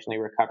to emotionally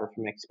recover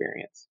from an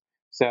experience.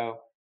 So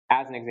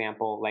as an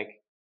example, like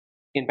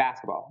in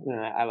basketball,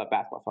 I love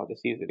basketball, so I'll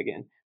just use it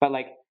again. But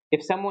like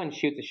if someone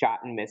shoots a shot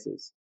and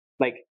misses,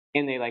 like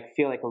and they like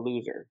feel like a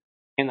loser,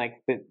 and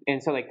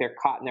and so like they're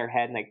caught in their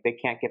head and like they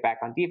can't get back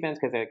on defense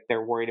because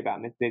they're worried about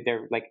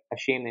they're like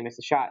ashamed they missed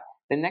a shot.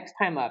 The next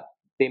time up,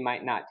 they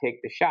might not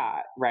take the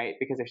shot, right?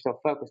 Because they're still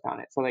focused on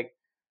it. So like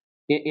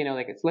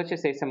like let's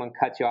just say someone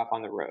cuts you off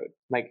on the road,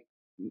 like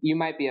you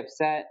might be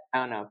upset, I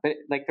don't know, but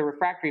like the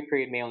refractory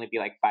period may only be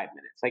like 5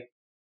 minutes, like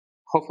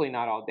hopefully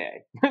not all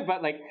day,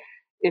 but like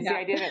it's the Yeah.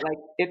 idea that like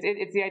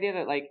it's the idea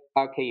that like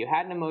okay, you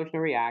had an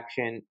emotional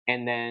reaction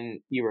and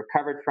then you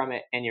recovered from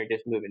it and you're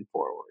just moving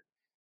forward.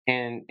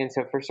 And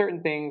so for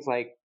certain things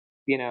like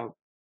you know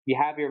you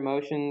have your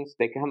emotions,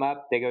 they come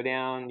up, they go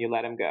down, you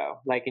let them go,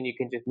 like, and you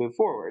can just move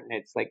forward and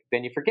it's like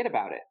then you forget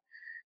about it.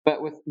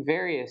 But with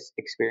various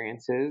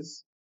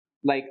experiences,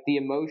 like the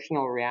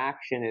emotional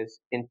reaction is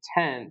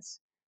intense,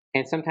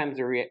 and sometimes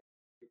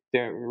the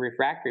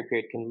refractory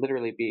period can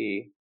literally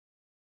be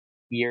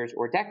years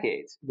or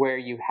decades where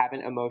you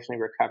haven't emotionally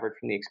recovered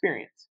from the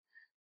experience.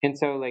 And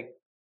so like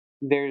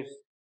there's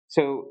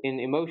so in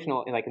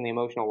emotional like in the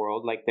emotional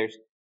world, like there's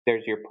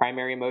your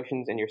primary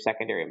emotions and your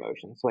secondary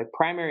emotions. So like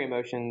primary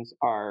emotions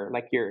are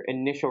like your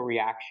initial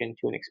reaction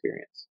to an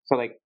experience. So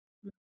like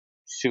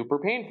super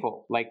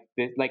painful, like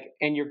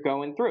and you're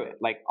going through it,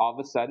 like all of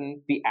a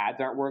sudden the ads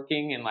aren't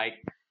working and like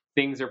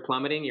things are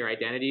plummeting, your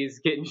identity is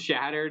getting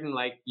shattered and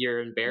like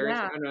you're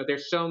embarrassed. Yeah. I don't know,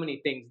 there's so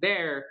many things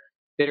there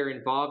that are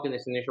involved in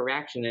this initial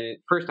reaction, and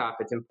first off,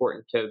 it's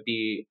important to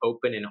be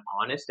open and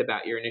honest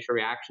about your initial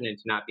reaction and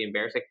to not be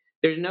embarrassed. Like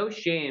there's no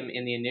shame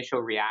in the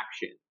initial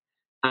reaction.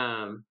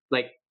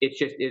 Like it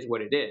just is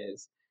what it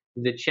is.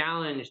 The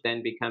challenge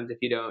then becomes if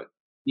you don't,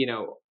 you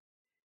know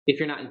if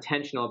you're not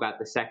intentional about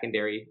the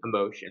secondary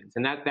emotions,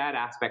 and that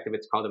aspect of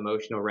it's called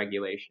emotional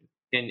regulation.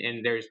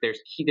 And there's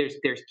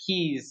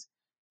keys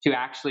to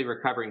actually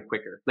recovering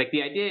quicker. Like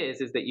the idea is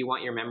that you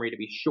want your memory to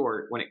be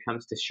short when it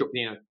comes to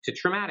to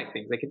traumatic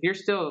things. Like if you're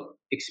still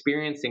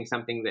experiencing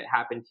something that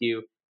happened to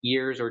you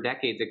years or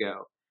decades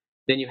ago,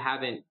 then you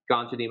haven't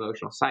gone through the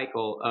emotional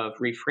cycle of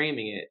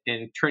reframing it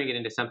and turning it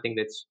into something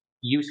that's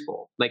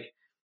useful. Like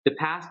the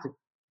past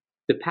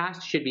the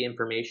past should be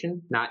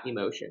information, not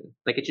emotion.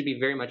 Like it should be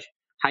very much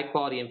high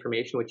quality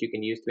information which you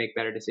can use to make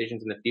better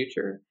decisions in the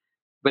future.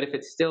 But if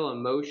it's still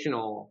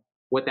emotional,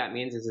 what that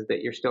means is that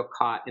you're still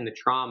caught in the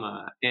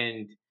trauma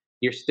and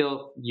you're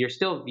still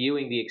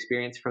viewing the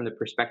experience from the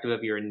perspective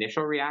of your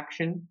initial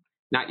reaction,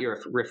 not your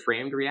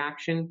reframed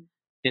reaction.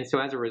 And so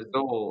as a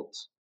result,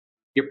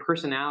 your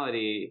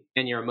personality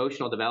and your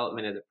emotional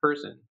development as a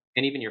person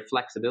and even your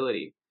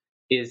flexibility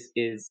is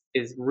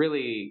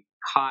really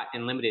caught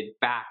and limited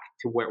back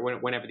to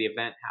whenever the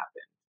event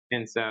happened.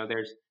 And so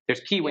there's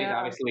key ways Yeah.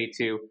 obviously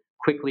to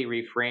quickly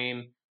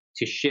reframe,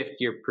 to shift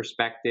your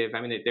perspective.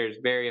 I mean there's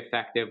very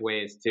effective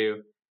ways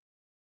to,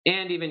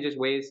 and even just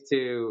ways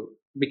to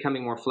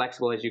becoming more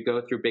flexible as you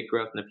go through big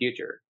growth in the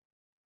future.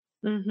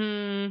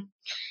 Mhm.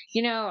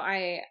 You know,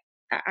 I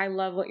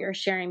love what you're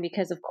sharing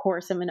because of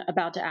course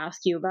about to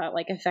ask you about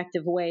like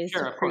effective ways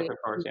Sure, to create. of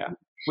course, yeah.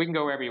 We can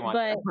go wherever you want.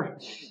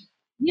 But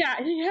yeah,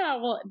 yeah,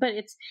 well, but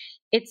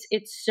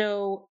it's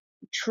so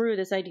true,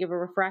 this idea of a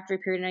refractory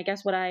period. And I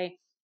guess what I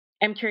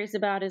am curious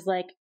about is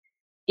like,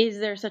 is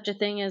there such a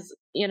thing as,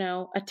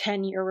 a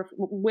 10-year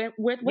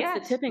what's the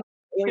Yes. tipping point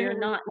where you're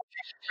not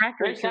in a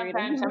refractory There's period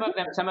sometimes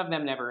anymore? some of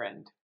them never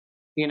end.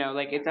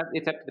 Like it's up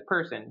to the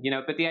person.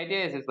 But the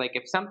idea is like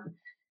if some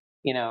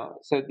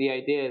so the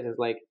idea is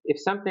like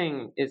if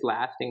something is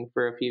lasting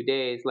for a few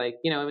days, like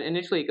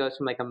initially it goes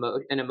from like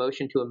an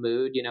emotion to a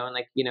mood, and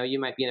like you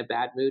might be in a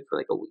bad mood for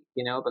like a week,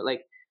 but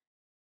like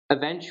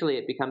eventually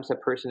it becomes a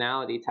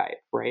personality type,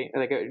 right?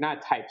 Like not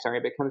a type, sorry,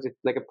 it becomes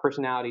like a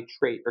personality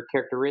trait or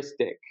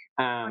characteristic.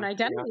 An Um, you know,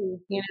 identity,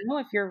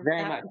 if you're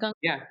very that much, gung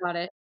yeah. about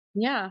it.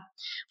 Yeah.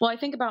 Well, I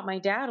think about my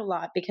dad a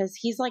lot because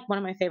he's like one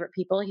of my favorite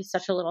people. He's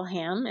such a little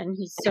ham and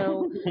he's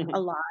so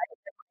alive.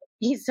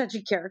 He's such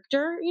a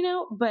character,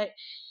 but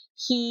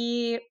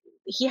he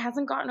he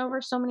hasn't gotten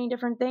over so many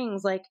different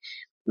things. Like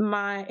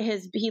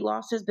he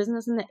lost his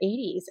business in the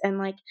 80s, and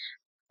like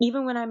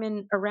even when I'm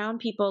in around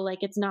people, like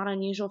it's not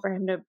unusual for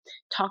him to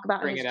talk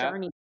about Bring his it up.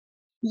 journey.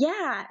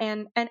 Yeah,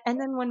 and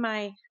then when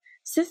my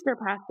sister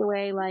passed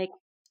away, like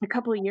a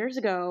couple of years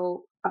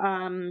ago,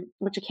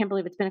 which I can't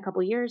believe it's been a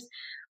couple of years,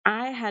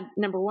 I had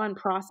number one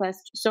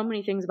processed so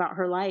many things about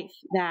her life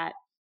that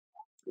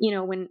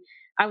when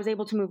I was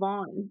able to move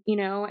on,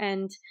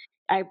 and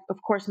I of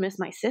course miss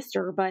my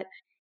sister, but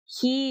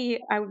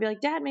I would be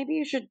like, Dad, maybe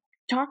you should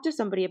talk to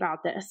somebody about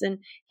this, and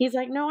he's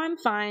like, No, I'm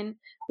fine.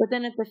 But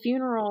then at the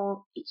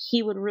funeral,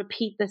 he would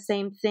repeat the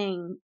same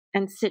thing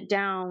and sit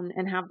down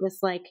and have this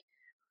like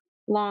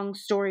long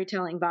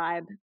storytelling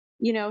vibe,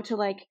 to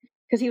like,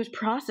 because he was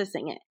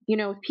processing it,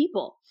 with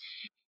people.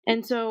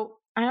 And so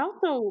I don't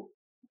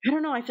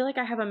know, I feel like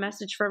I have a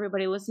message for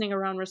everybody listening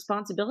around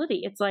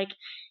responsibility. It's like,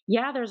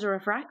 yeah, there's a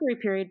refractory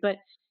period, but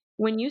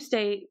when you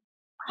stay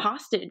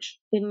hostage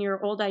in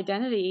your old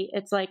identity,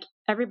 it's like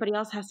everybody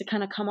else has to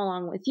kind of come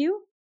along with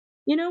you,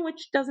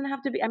 which doesn't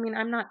have to be. I mean,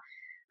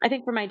 I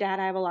think for my dad,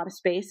 I have a lot of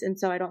space, and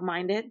so I don't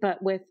mind it. But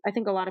I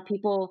think a lot of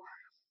people,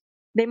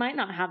 they might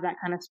not have that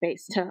kind of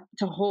space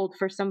to hold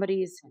for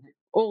somebody's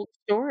old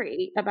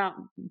story about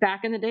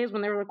back in the days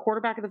when they were the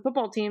quarterback of the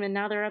football team and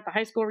now they're at the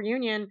high school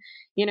reunion,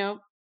 you know,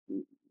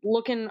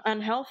 looking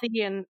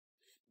unhealthy and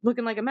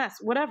looking like a mess,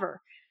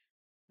 whatever.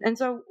 And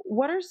so,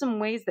 what are some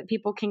ways that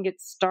people can get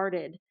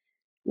started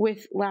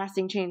with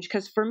lasting change?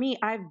 Because for me,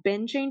 I've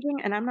been changing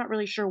and I'm not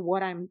really sure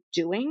what I'm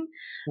doing,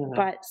 Mhm.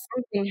 but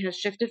something has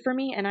shifted for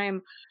me and I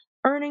am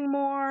earning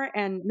more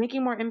and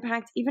making more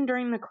impact even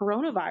during the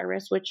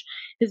coronavirus, which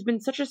has been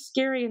such a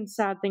scary and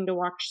sad thing to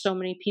watch so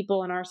many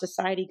people in our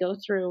society go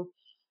through.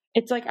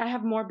 It's like I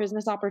have more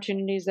business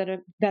opportunities that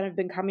have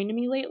been coming to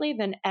me lately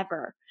than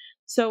ever.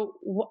 So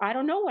I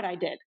don't know what I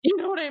did. You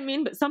know what I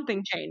mean? But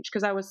something changed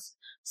because I was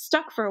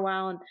stuck for a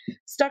while, and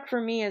stuck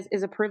for me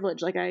is a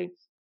privilege. Like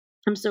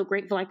I'm so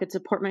grateful I could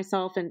support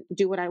myself and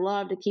do what I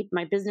love to keep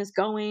my business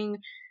going.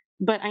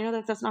 But I know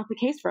that that's not the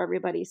case for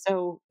everybody.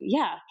 So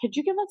yeah, could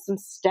you give us some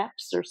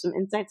steps or some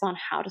insights on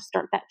how to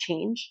start that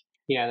change?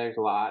 Yeah, there's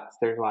lots.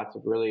 There's lots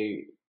of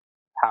really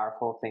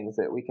powerful things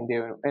that we can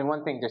do. And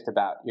one thing just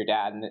about your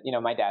dad, and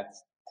my dad's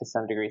to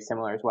some degree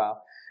similar as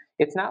well.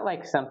 It's not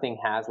like something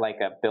has like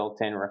a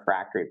built-in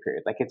refractory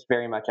period. Like it's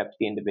very much up to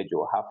the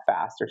individual how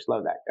fast or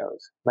slow that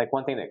goes. Like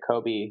one thing that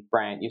Kobe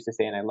Bryant used to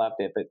say, and I loved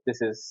it, but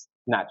this is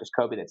not just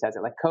Kobe that says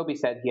it. Like Kobe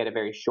said, he had a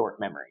very short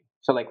memory.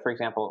 So like for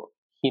example,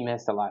 he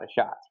missed a lot of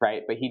shots,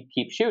 right? But he'd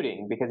keep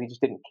shooting because he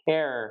just didn't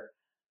care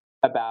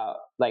about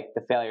like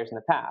the failures in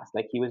the past.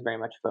 Like he was very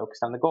much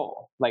focused on the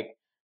goal.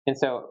 And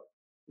so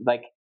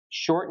like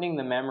shortening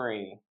the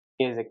memory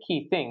is a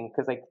key thing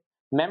because like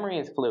memory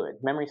is fluid,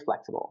 memory is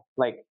flexible.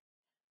 Like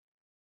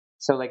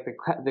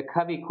the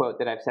Covey quote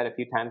that I've said a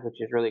few times, which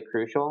is really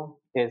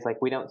crucial, is like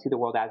we don't see the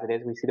world as it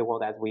is, we see the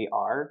world as we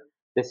are.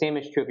 The same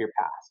is true of your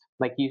past.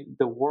 Like you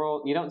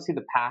don't see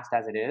the past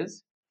as it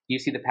is. You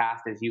see the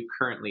past as you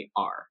currently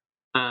are.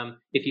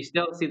 If you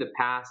still see the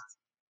past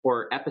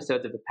or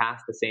episodes of the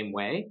past the same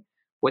way,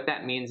 what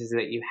that means is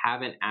that you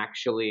haven't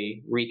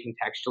actually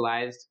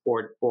recontextualized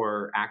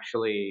or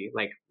actually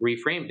like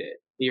reframed it.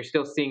 You're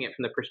still seeing it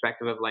from the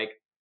perspective of like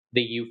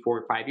the you 4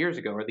 or 5 years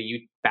ago or the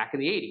you back in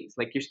the 80s.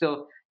 Like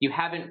you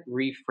haven't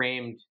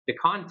reframed the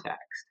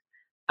context.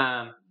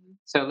 Um,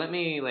 so let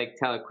me like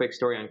tell a quick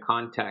story on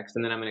context,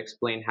 and then I'm going to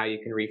explain how you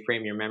can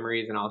reframe your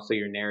memories and also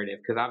your narrative,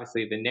 because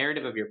obviously the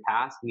narrative of your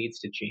past needs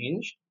to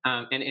change,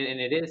 and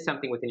it is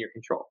something within your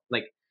control.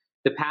 Like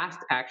the past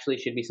actually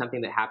should be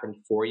something that happened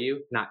for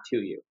you, not to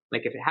you.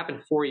 Like if it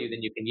happened for you,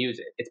 then you can use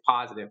it. It's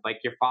positive. Like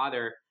your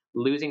father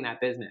losing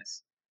that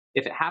business,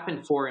 if it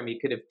happened for him, he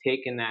could have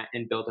taken that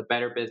and built a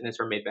better business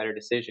or made better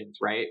decisions,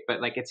 right?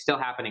 But like it's still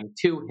happening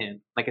to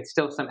him. Like it's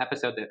still some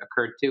episode that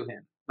occurred to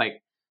him. Like,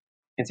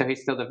 and so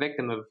he's still the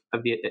victim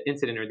of the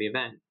incident or the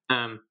event.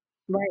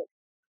 Right.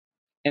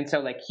 And so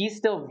like he's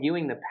still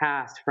viewing the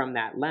past from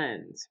that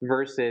lens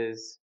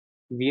versus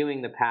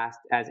viewing the past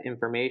as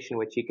information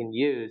which he can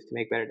use to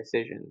make better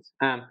decisions.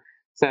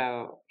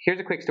 So here's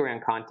a quick story on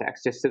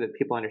context, just so that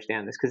people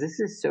understand this, because this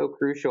is so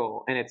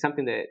crucial and it's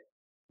something that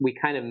we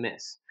kind of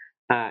miss.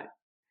 Uh,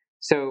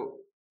 so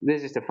this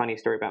is just a funny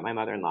story about my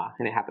mother-in-law,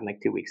 and it happened like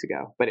 2 weeks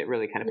ago. But it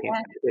really kind of paints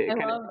Yes, I it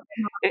kind of love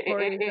it,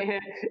 stories.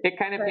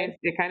 it,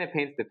 it kind of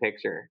paints the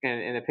picture,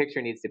 and the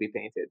picture needs to be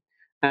painted.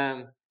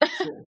 Um,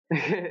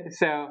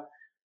 so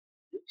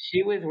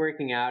she was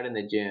working out in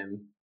the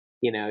gym,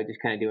 just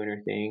kind of doing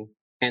her thing,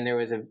 and there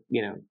was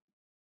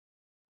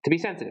to be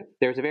sensitive,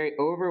 there was a very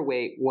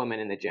overweight woman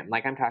in the gym.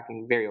 Like I'm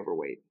talking very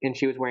overweight, and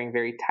she was wearing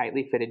very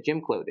tightly fitted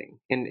gym clothing.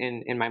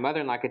 And my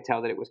mother-in-law could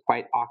tell that it was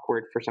quite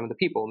awkward for some of the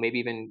people. Maybe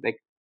even like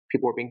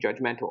people were being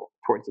judgmental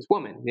towards this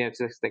woman. It's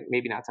just like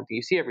maybe not something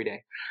you see every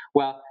day.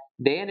 Well,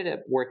 they ended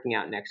up working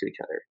out next to each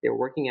other. They were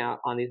working out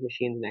on these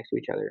machines next to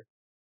each other.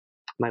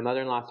 my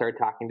mother-in-law started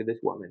talking to this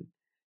woman,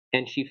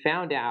 and she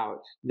found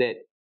out that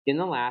in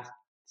the last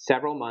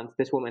several months,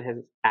 this woman has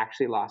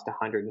actually lost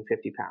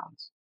 150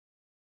 pounds.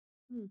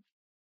 Hmm.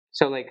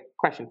 So, like,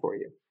 question for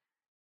you.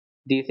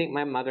 Do you think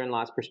my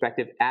mother-in-law's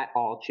perspective at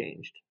all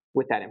changed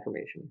with that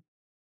information?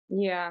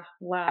 Yeah.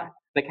 Wow.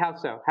 Like, how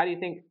so? How do you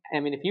think? I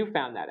mean, if you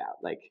found that out,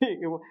 like,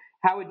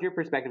 how would your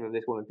perspective of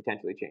this woman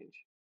potentially change?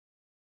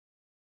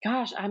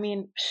 Gosh, I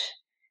mean,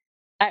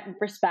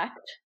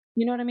 respect.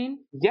 You know what I mean?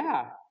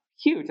 Yeah,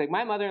 huge. Like,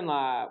 my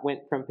mother-in-law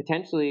went from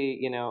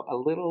potentially, a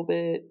little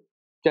bit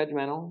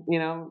judgmental,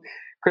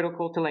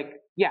 critical to, like,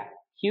 yeah,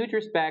 huge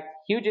respect,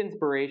 huge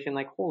inspiration.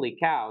 Like, holy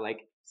cow!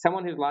 Like,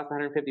 someone who's lost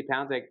 150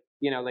 pounds, like,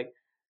 like,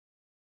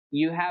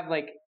 you have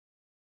like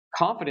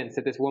confidence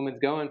that this woman's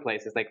going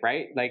places, like,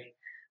 right? Like,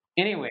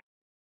 anyway,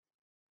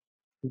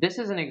 this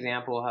is an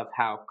example of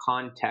how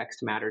context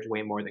matters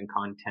way more than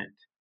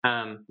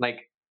content. Like,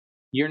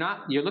 you're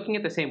looking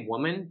at the same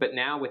woman, but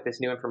now with this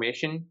new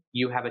information,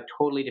 you have a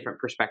totally different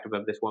perspective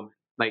of this woman.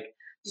 Like,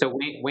 so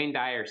Wayne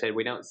Dyer said,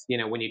 we don't,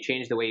 when you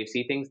change the way you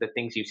see things, the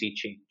things you see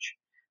change.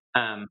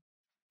 Um,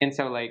 and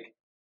so, like,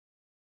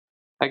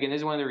 again, this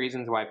is one of the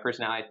reasons why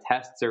personality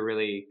tests are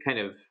really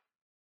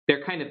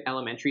they're kind of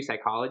elementary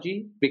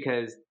psychology,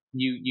 because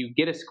you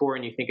get a score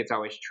and you think it's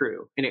always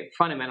true, and it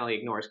fundamentally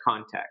ignores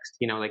context.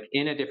 Like,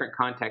 in a different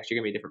context you're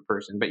gonna be a different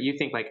person, but you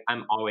think like,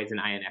 I'm always an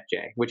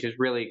INFJ, which is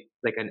really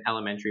like an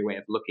elementary way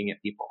of looking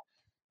at people.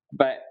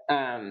 But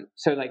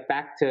so, like,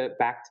 back to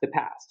the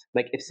past.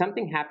 Like, if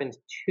something happens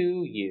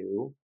to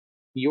you,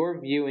 you're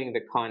viewing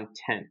the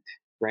content,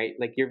 right?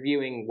 Like, you're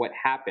viewing what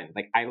happened.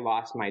 Like, I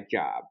lost my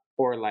job,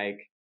 or like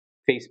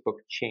Facebook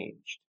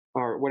changed,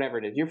 or whatever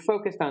it is. You're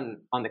focused on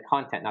the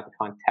content, not the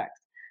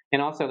context.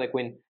 And also, like,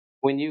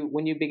 when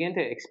you begin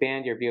to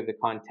expand your view of the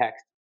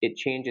context, it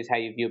changes how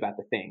you view about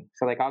the thing.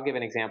 So, like, I'll give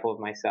an example of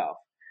myself.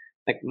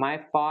 Like,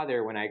 my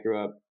father, when I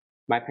grew up,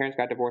 my parents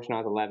got divorced when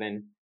I was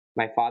 11.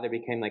 My father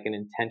became like an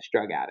intense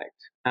drug addict,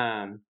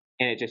 and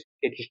it just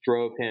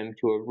drove him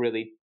to a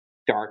really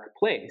dark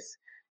place.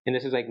 And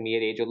this is like me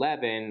at age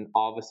 11.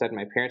 All of a sudden,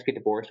 my parents get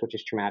divorced, which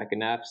is traumatic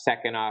enough.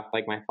 Second off,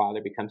 like, my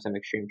father becomes some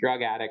extreme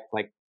drug addict.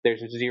 Like,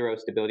 there's zero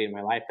stability in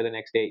my life for the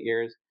next 8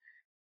 years.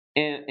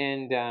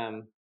 And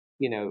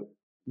you know,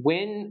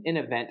 when an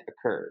event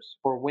occurs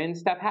or when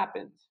stuff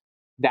happens,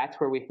 that's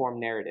where we form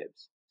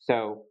narratives.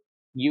 So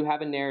you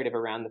have a narrative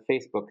around the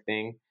Facebook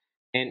thing,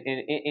 and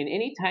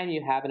any time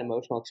you have an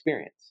emotional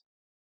experience,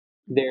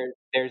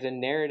 there's a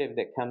narrative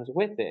that comes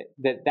with it.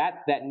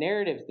 That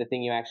narrative is the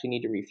thing you actually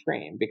need to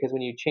reframe, because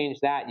when you change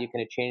that, you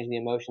can change the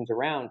emotions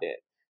around it.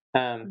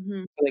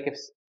 Hmm. Like,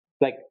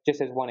 like,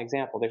 just as one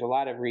example, there's a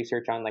lot of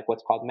research on, like,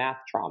 what's called math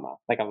trauma.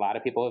 Like, a lot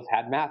of people have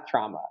had math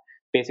trauma.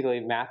 Basically,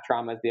 math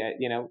trauma is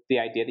the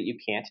idea that you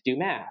can't do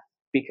math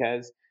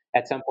because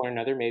at some point or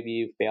another, maybe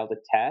you failed a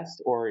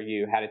test or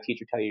you had a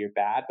teacher tell you you're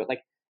bad. But,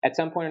 like, at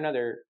some point or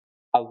another,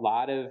 a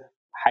lot of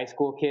high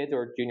school kids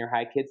or junior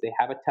high kids, they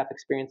have a tough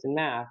experience in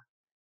math,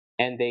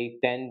 and they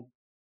then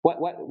what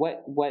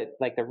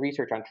like the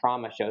research on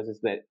trauma shows is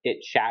that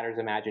it shatters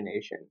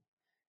imagination.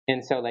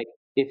 And so, like,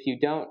 if you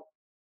don't,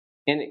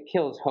 and it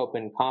kills hope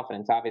and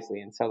confidence,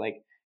 obviously. And so, like,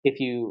 if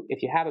you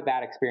have a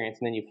bad experience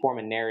and then you form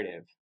a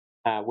narrative,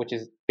 which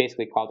is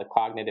basically called a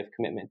cognitive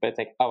commitment, but it's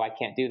like, oh, I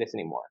can't do this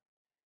anymore.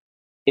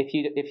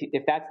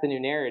 If that's the new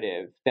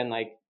narrative, then,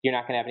 like, you're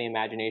not going to have any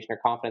imagination or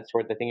confidence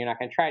toward the thing. You're not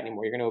going to try it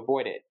anymore. You're going to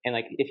avoid it. And,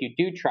 like, if you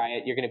do try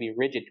it, you're going to be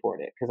rigid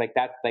toward it, because, like,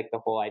 that's like the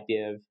whole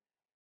idea of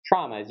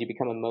trauma, is you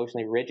become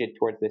emotionally rigid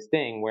towards this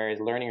thing, whereas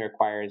learning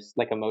requires,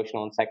 like,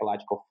 emotional and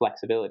psychological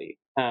flexibility.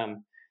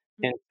 And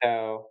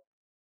so,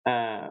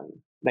 um,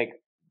 like,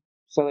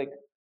 like,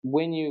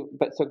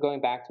 but so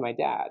going back to my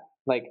dad,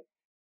 like,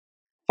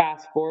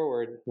 fast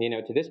forward,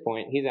 to this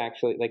point, he's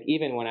actually, like,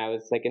 even when I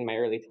was like in my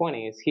early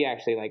 20s, he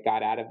actually, like,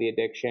 got out of the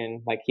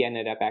addiction. Like, he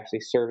ended up actually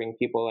serving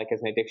people, like,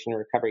 as an addiction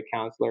recovery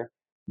counselor.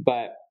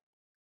 But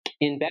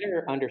in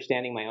better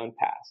understanding my own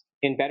past,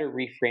 in better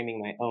reframing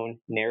my own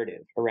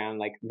narrative around,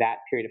 like, that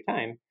period of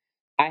time,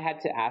 I had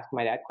to ask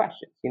my dad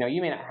questions.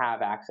 You may not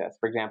have access,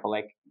 for example,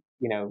 like,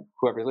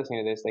 whoever's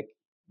listening to this, like,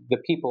 the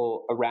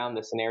people around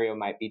the scenario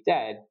might be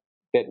dead,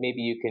 but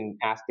maybe you can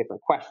ask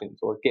different questions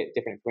or get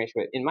different information.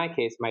 But in my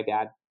case, my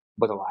dad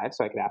was alive,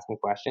 so I could ask him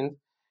questions.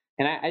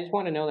 And I just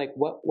want to know, like,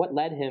 what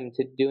led him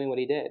to doing what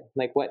he did?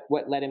 Like, what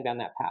led him down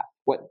that path?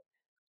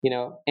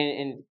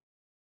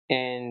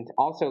 And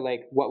also,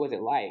 like, what was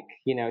it like,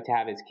 to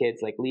have his kids,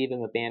 like, leave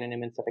him, abandon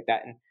him, and stuff like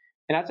that.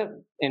 And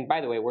also, and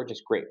by the way, we're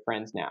just great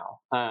friends now.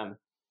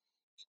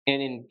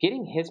 And in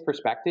getting his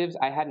perspectives,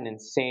 I had an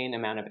insane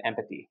amount of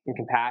empathy and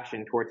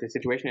compassion towards his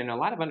situation, and a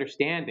lot of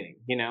understanding,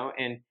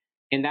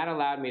 and that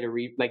allowed me to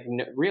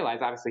realize,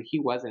 obviously, he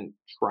wasn't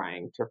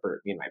trying to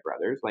hurt me and my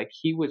brothers. Like,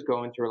 he was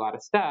going through a lot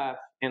of stuff,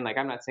 and, like,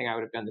 I'm not saying I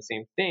would have done the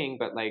same thing,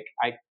 but, like,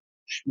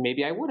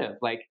 maybe I would have.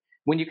 Like,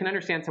 when you can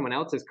understand someone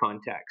else's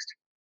context,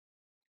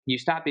 you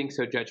stop being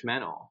so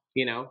judgmental.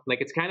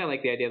 Like, it's kind of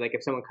like the idea, like,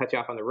 if someone cuts you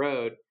off on the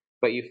road,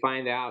 but you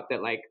find out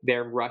that, like,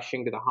 they're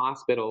rushing to the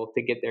hospital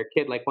to get their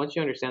kid. Like, once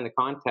you understand the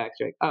context,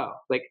 you're like, oh,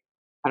 like,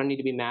 I don't need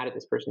to be mad at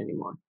this person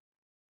anymore.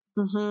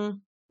 Mm-hmm.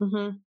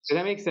 Mm-hmm. Does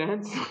that make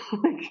sense?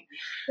 Like,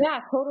 Yeah,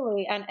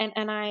 totally.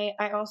 And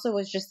I also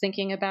was just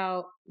thinking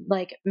about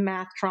like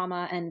math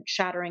trauma and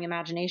shattering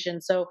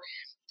imagination. So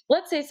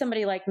let's say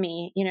somebody like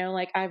me,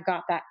 like I've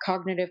got that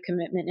cognitive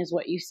commitment is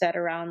what you said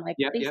around like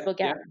yep, yep, Facebook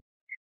yep. ads.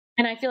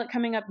 And I feel it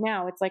coming up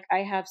now. It's like I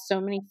have so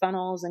many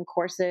funnels and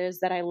courses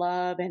that I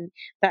love and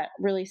that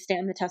really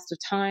stand the test of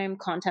time,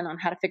 content on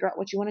how to figure out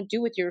what you want to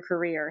do with your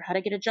career, how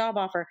to get a job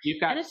offer.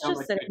 You've And got it's so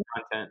just much sitting,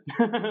 good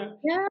content.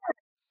 yeah,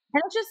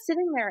 and it's just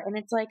sitting there. And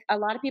it's like a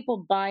lot of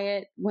people buy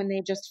it when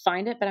they just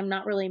find it, but I'm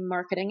not really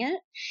marketing it.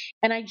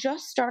 And I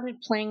just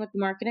started playing with the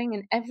marketing.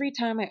 And every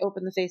time I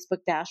open the Facebook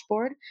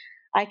dashboard,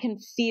 I can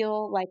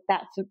feel like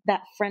that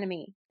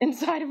frenemy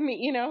inside of me.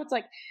 It's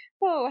like,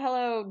 oh,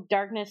 hello,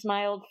 darkness,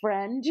 my old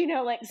friend.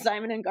 Like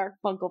Simon and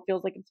Garfunkel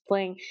feels like it's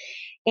playing.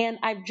 And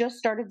I've just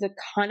started to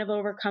kind of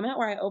overcome it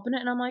where I open it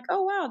and I'm like,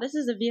 oh wow, this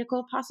is a vehicle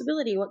of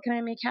possibility. What can I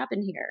make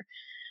happen here?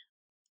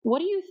 What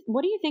do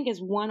you think is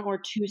one or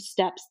two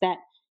steps that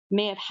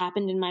may have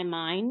happened in my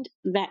mind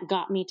that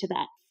got me to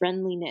that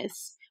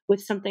friendliness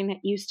with something that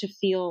used to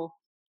feel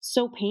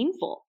so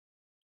painful?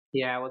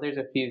 Yeah, well, there's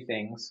a few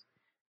things.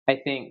 I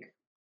think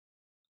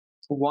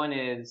one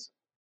is,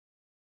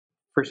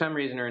 for some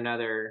reason or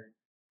another,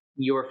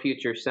 your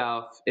future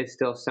self is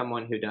still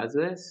someone who does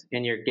this,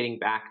 and you're getting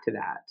back to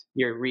that.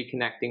 You're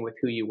reconnecting with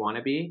who you want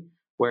to be.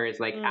 Whereas,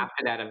 like, Mm,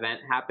 after that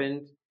event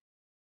happened,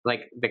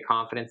 like the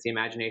confidence, the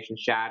imagination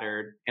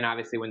shattered. And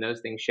obviously, when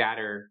those things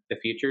shatter, the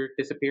future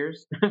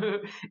disappears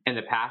and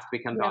the past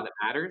becomes yeah. all that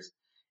matters.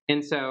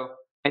 And so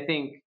I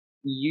think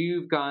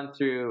you've gone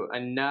through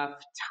enough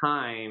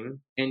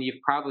time and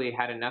you've probably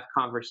had enough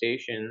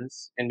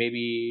conversations and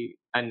maybe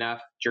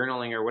enough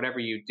journaling or whatever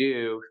you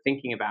do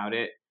thinking about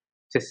it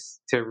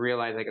to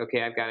realize, like,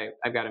 okay, I've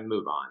got to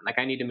move on. Like,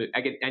 I need to move.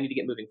 I need to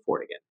get moving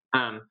forward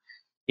again.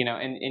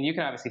 And you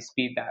can obviously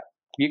speed that.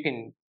 You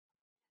can.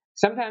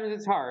 Sometimes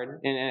it's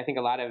hard, and I think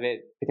a lot of it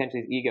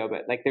potentially is ego,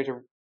 but, like, there's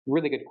a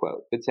really good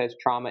quote that says,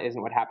 "Trauma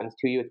isn't what happens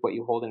to you, it's what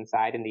you hold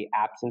inside in the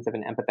absence of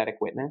an empathetic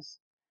witness."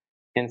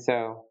 And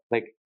so,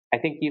 like, I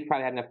think you've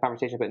probably had enough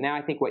conversations, but now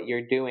I think what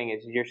you're doing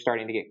is you're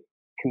starting to get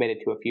committed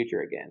to a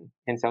future again.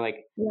 And so,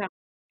 like, Yeah.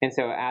 and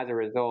so as a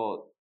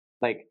result,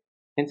 like,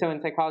 and so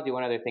in psychology,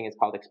 one other thing is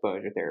called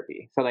exposure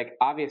therapy. So, like,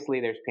 obviously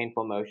there's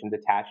painful emotions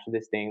attached to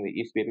this thing that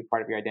used to be a big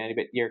part of your identity,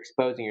 but you're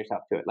exposing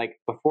yourself to it. Like,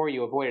 before,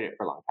 you avoided it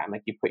for a long time.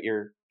 Like, you put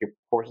your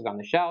courses on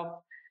the shelf,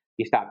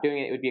 you stopped doing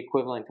it. It would be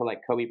equivalent to,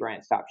 like, Kobe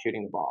Bryant stopped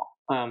shooting the ball.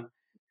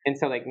 And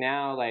so, like,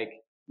 now, like,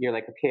 you're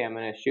like, okay, I'm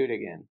gonna shoot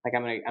again. Like,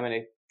 I'm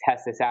gonna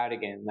test this out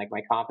again. Like,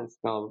 my confidence is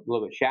a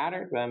little bit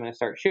shattered, but I'm gonna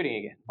start shooting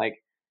again. Like,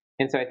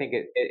 and so I think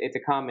it's a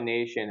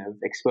combination of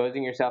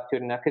exposing yourself to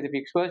it enough. Because if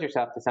you expose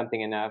yourself to something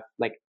enough,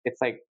 like,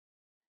 it's like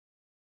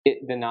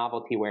the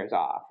novelty wears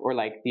off, or,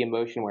 like, the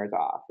emotion wears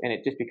off, and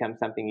it just becomes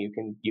something you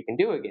can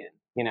do again.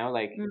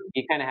 Like, Mm,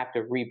 you kind of have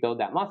to rebuild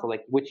that muscle,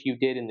 like, which you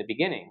did in the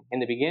beginning. In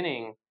the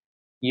beginning,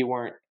 you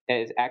weren't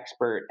as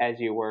expert as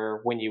you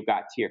were when you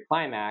got to your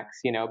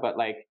climax, but,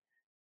 like,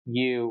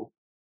 you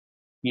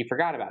you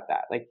forgot about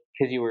that, like,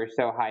 because you were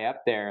so high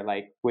up there,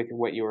 like, with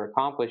what you were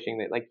accomplishing,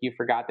 that, like, you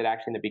forgot that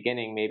actually in the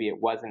beginning maybe it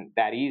wasn't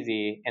that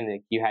easy, and that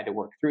you had to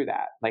work through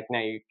that. Like, now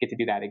you get to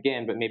do that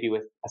again, but maybe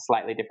with a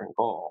slightly different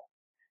goal.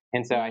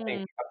 And so I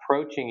think mm,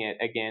 approaching it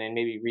again and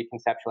maybe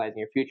reconceptualizing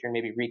your future, and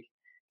maybe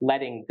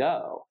letting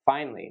go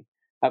finally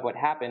of what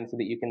happened so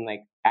that you can,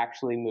 like,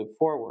 actually move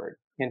forward.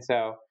 And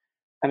so,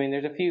 I mean,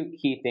 there's a few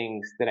key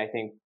things that I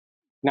think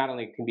not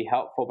only can be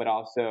helpful but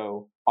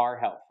also are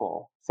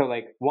helpful. So,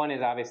 like, one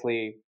is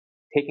obviously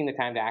taking the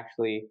time to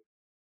actually,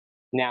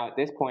 now at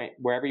this point,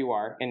 wherever you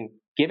are, and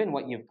given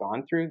what you've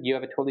gone through, you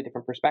have a totally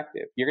different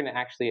perspective. You're going to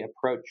actually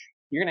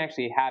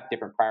have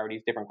different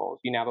priorities, different goals.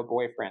 You now have a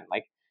boyfriend,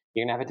 like,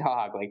 you're going to have a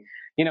dog, like,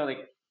 like,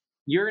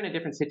 you're in a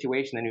different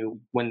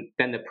situation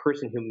than the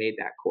person who made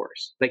that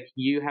course. Like,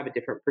 you have a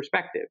different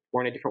perspective.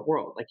 We're in a different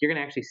world. Like, you're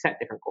going to actually set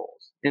different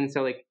goals. And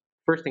so, like,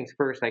 first things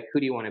first, like, who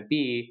do you want to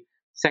be?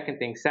 Second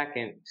thing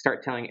second,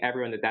 start telling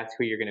everyone that that's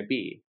who you're going to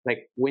be.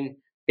 Like, when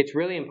it's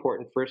really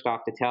important, first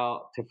off,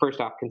 to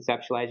first off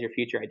conceptualize your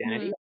future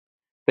identity, mm,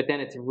 but then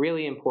it's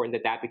really important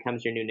that that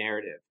becomes your new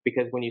narrative,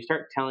 because when you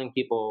start telling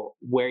people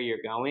where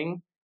you're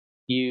going,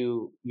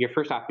 you're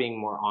first off being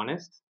more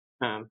honest.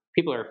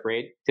 People are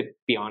afraid to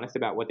be honest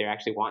about what they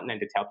actually want, and then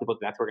to tell people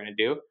that that's what we're going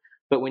to do.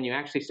 But when you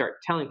actually start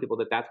telling people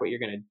that that's what you're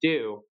going to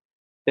do,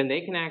 then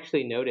they can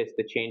actually notice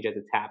the change as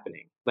it's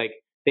happening. Like,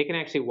 they can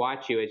actually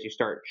watch you as you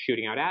start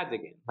shooting out ads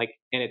again. Like,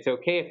 and it's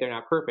okay if they're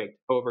not perfect.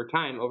 Over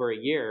time, over a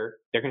year,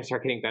 they're going to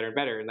start getting better and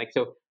better. And, like,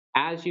 so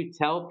as you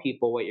tell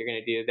people what you're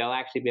going to do, they'll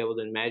actually be able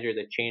to measure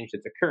the change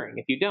that's occurring.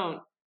 If you don't,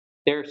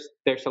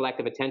 their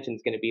selective attention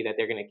is going to be that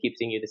they're going to keep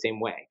seeing you the same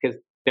way, because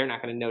they're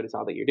not going to notice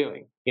all that you're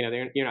doing.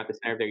 You're not the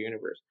center of their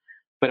universe.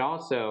 But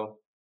also,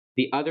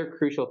 the other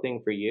crucial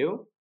thing for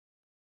you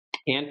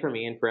and for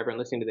me and for everyone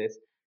listening to this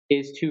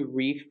is to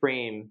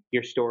reframe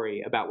your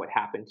story about what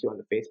happened to you on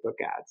the Facebook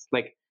ads.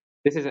 Like,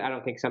 this is, I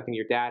don't think, something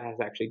your dad has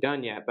actually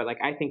done yet, but, like,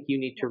 I think you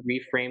need to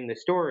reframe the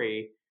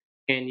story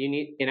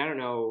and I don't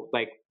know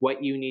like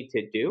what you need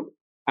to do.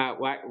 I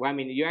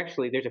mean,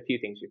 there's a few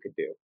things you could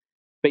do,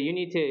 but you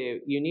need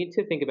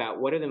to think about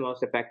what are the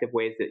most effective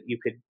ways that you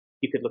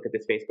could look at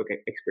this Facebook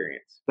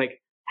experience.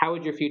 Like, how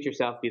would your future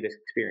self view this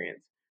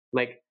experience?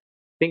 Like,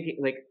 thinking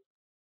like,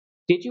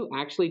 did you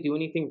actually do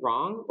anything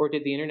wrong, or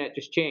did the internet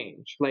just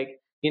change? Like,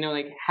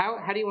 like how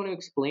do you want to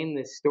explain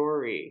this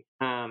story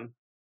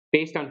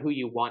based on who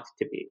you want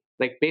to be?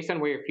 Like, based on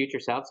where your future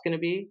self's going to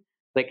be.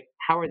 Like,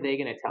 how are they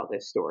going to tell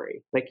this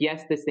story? Like,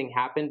 yes, this thing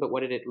happened, but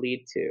what did it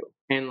lead to?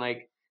 And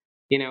like,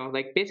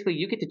 like basically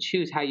you get to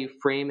choose how you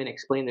frame and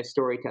explain this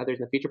story to others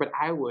in the future. But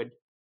I would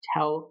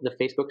tell the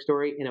Facebook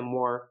story in a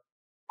more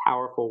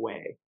powerful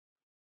way.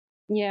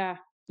 Yeah.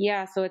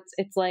 Yeah. So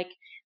it's like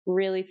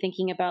really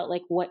thinking about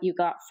like what you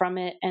got from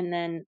it and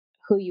then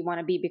who you want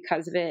to be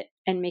because of it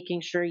and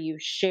making sure you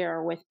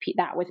share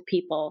that with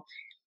people.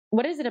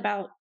 What is it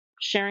about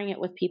sharing it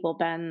with people,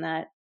 Ben,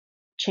 that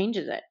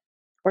changes it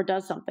or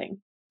does something?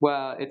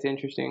 Well, it's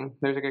interesting.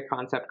 There's like a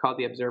concept called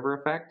the observer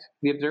effect.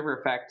 The observer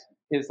effect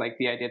is like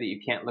the idea that you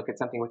can't look at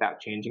something without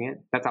changing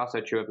it. That's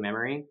also true of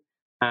memory.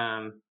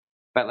 Um,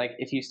 but like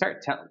if you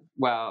start telling,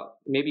 well,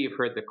 maybe you've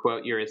heard the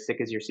quote, "You're as sick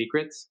as your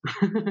secrets,"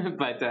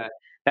 but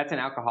that's an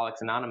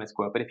Alcoholics Anonymous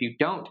quote. But if you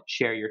don't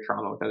share your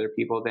trauma with other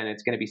people, then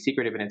it's going to be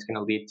secretive and it's going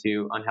to lead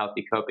to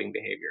unhealthy coping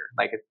behavior,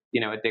 like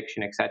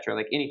addiction, etc.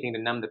 Like anything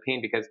to numb the pain,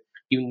 because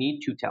you need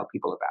to tell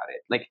people about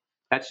it. Like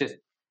that's just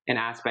an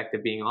aspect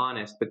of being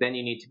honest, but then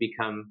you need to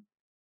become,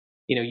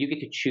 you get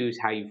to choose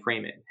how you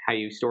frame it, how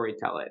you story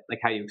tell it, like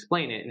how you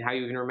explain it and how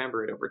you can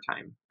remember it over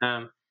time.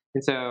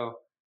 And so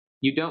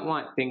you don't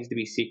want things to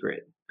be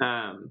secret.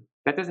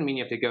 That doesn't mean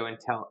you have to go and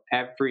tell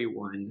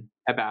everyone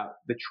about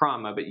the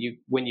trauma, but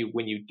when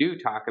you do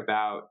talk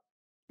about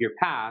your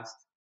past,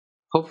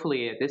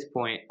 hopefully at this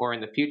point or in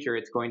the future,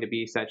 it's going to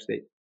be such that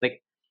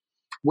like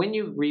when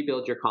you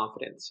rebuild your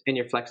confidence and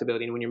your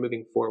flexibility and when you're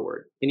moving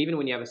forward, and even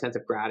when you have a sense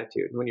of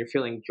gratitude, when you're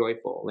feeling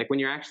joyful, like when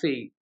you're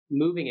actually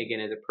moving again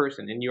as a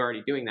person and you're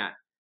already doing that,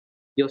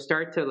 you'll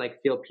start to like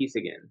feel peace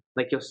again.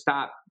 Like you'll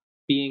stop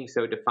being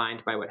so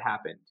defined by what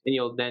happened, and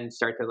you'll then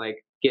start to like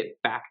get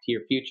back to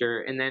your future,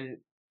 and then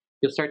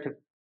you'll start to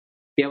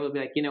be able to be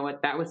like, you know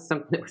what, that was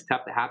something that was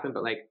tough to happen,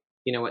 but like,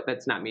 you know what,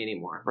 that's not me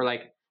anymore. Or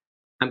like,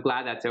 I'm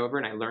glad that's over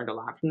and I learned a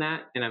lot from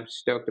that and I'm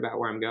stoked about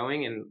where I'm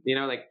going. And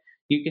like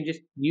you can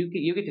just you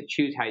get to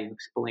choose how you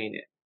explain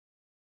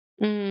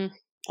it.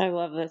 I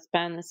love this,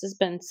 Ben. This has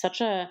been such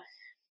a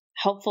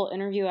helpful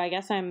interview. I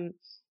guess I'm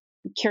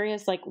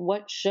curious, like,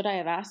 what should I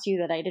have asked you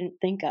that I didn't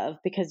think of?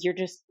 Because you're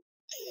just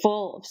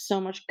full of so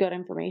much good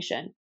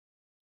information.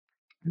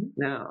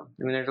 No,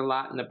 I mean, there's a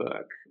lot in the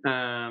book.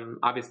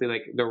 Obviously,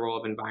 like the role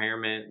of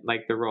environment,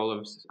 like the role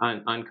of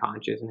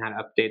unconscious and how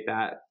to update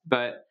that.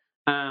 But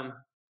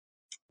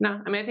no,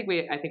 I mean, I think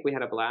we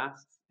had a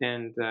blast,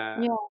 and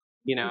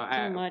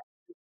Yeah, so much.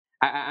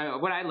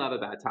 what I love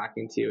about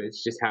talking to you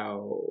is just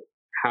how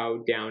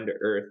down to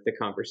earth the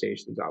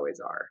conversations always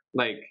are.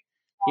 Like,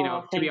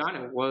 Oh, thank you.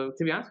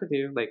 to be honest with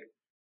you, like,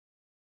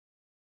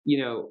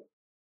 you know,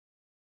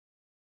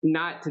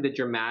 not to the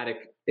dramatic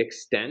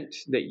extent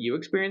that you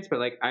experienced, but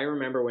like I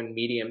remember when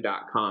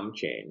medium.com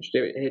changed.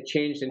 It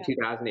changed in Yeah.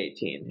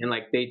 2018 and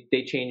like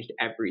they changed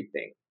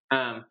everything.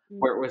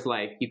 Where it was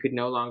like you could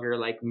no longer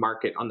like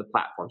market on the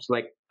platform. So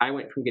like I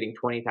went from getting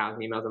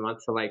 20,000 emails a month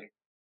to like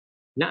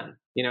none.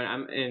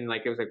 And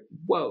like it was like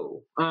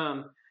whoa.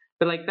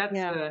 But like that's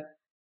Yeah.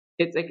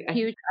 it's like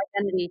Huge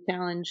identity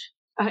challenge.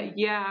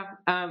 yeah.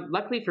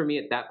 Luckily for me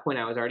at that point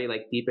I was already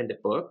like deep into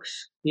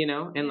books, and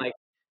Yeah. like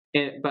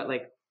but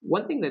like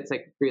one thing that's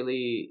like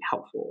really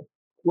helpful.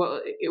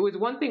 Well, it was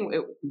one thing.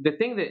 The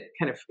thing that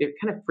kind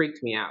of freaked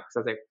me out because I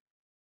was like,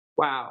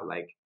 wow,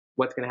 like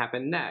what's going to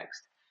happen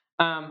next?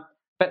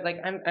 But like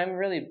I'm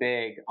really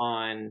big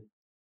on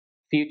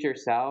future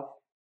self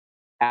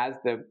as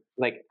the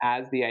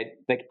as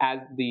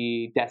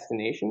the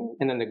destination,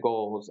 and then the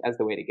goals as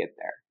the way to get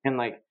there. And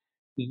like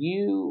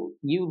you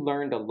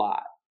learned a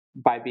lot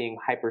by being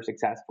hyper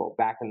successful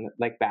back in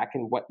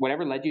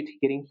whatever led you to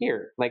getting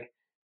here. Like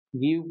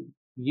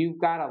you've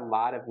got a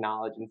lot of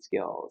knowledge and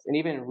skills and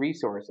even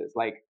resources.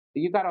 Like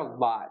you got a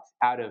lot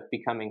out of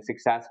becoming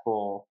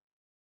successful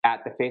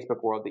at the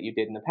Facebook world that you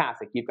did in the past.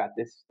 Like you've got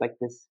this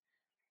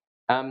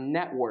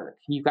network.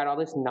 You've got all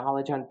this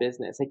knowledge on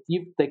business.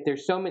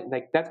 There's so many.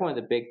 Like that's one of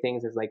the big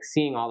things is like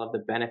seeing all of the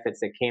benefits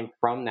that came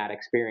from that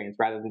experience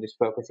rather than just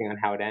focusing on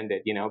how it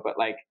ended. But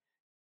like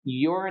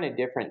you're in a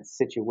different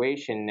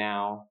situation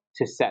now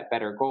to set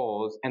better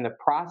goals, and the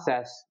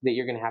process that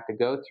you're going to have to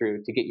go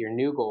through to get your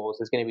new goals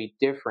is going to be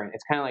different.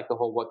 It's kind of like the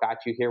whole "what got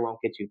you here won't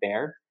get you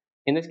there."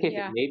 In this case, it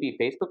Yeah. may be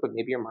Facebook, but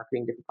maybe you're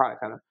marketing different products.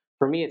 I don't know.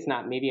 For me, it's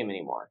not Medium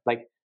anymore.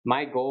 Like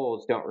my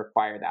goals don't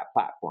require that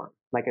platform.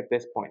 Like at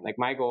this point, like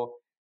my goal,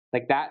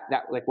 like that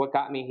like what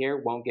got me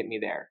here won't get me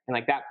there, and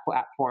like that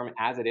platform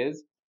as it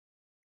is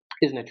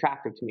isn't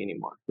attractive to me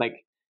anymore.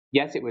 Like,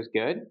 yes, it was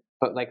good,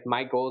 but like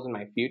my goals in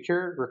my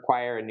future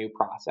require a new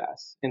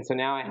process. And so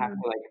now I have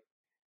to like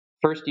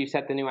first you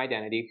set the new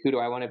identity, who do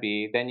I want to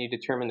be? Then you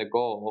determine the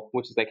goal,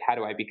 which is like how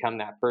do I become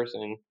that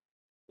person?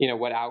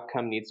 what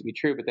outcome needs to be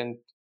true. But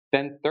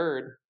then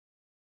third,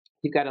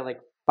 you've got to like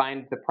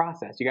find the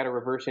process. You got to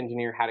reverse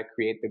engineer how to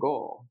create the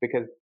goal,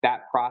 because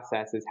that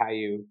process is how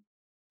you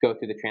go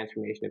through the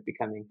transformation of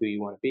becoming who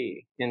you want to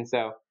be. And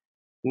so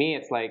me,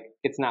 it's like,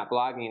 it's not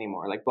blogging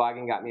anymore. Like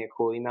blogging got me a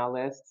cool email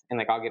list, and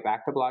like I'll get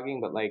back to blogging,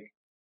 but like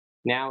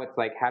now it's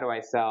like, how do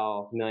I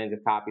sell millions of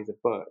copies of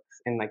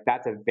books? And like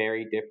that's a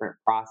very different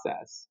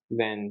process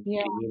than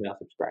email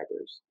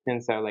subscribers.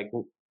 And so like,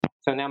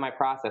 so now my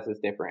process is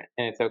different,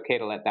 and it's okay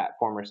to let that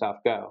former self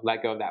go,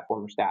 let go of that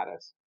former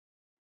status.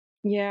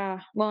 Yeah.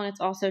 Well, and it's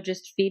also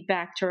just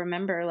feedback to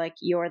remember, like,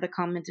 you're the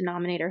common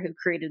denominator who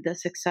created the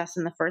success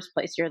in the first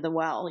place. You're the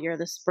well, you're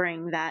the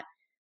spring that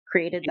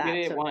created You that.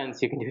 did it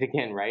once, you can do it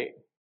again, right?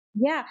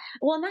 Yeah.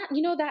 Well, and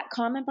that, that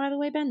comment, by the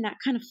way, Ben, that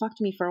kind of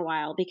fucked me for a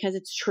while because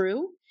it's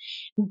true,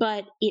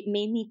 but it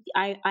made me,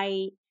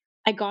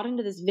 I got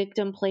into this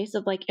victim place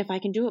of like, if I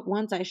can do it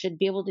once, I should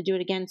be able to do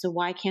it again. So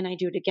why can't I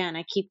do it again?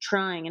 I keep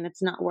trying and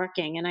it's not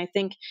working. And I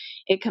think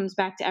it comes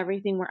back to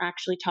everything we're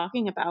actually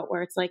talking about,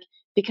 where it's like,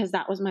 because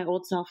that was my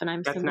old self and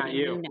I'm That's somebody not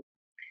you. new now.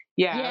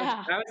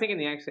 Yeah. I was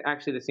thinking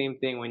actually the same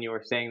thing when you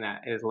were saying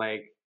that, is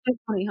like, That's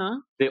funny, huh?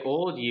 the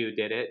old you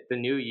did it, the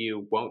new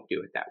you won't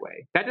do it that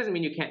way. That doesn't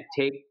mean you can't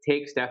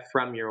take stuff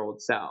from your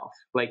old self.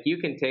 Like you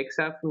can take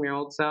stuff from your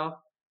old self,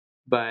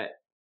 but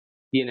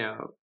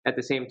at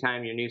the same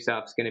time, your new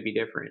self's going to be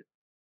different.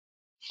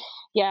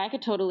 Yeah, I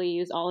could totally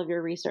use all of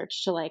your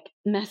research to like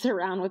mess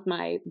around with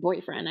my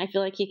boyfriend. I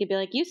feel like he could be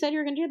like, "You said you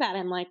were going to do that."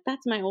 I'm like,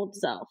 "That's my old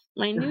self.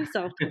 My new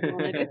self doesn't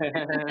want to do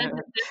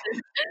it."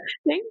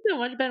 Thanks so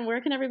much, Ben.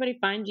 Where can everybody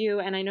find you?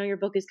 And I know your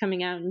book is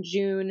coming out in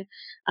June,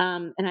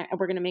 and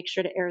we're going to make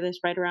sure to air this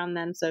right around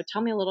then. So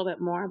tell me a little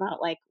bit more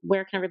about like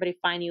where can everybody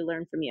find you,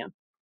 learn from you?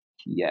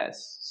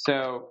 Yes.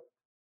 So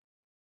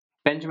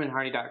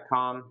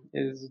BenjaminHardy.com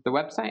is the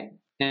website,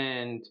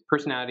 and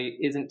Personality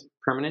Isn't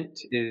Permanent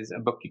is a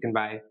book you can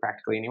buy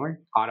practically anywhere,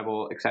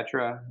 Audible,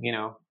 etc.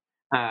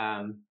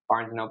 Barnes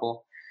and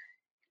Noble.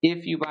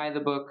 If you buy the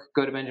book,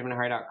 go to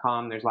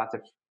BenjaminHardy.com. There's lots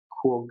of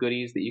cool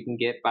goodies that you can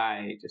get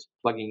by just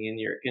plugging in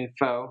your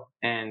info,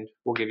 and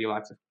we'll give you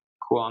lots of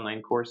cool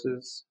online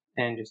courses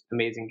and just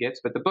amazing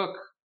gifts. But the book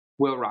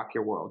will rock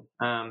your world.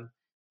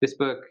 This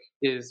book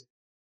is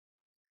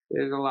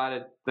there's a lot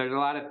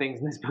of things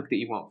in this book that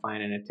you won't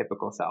find in a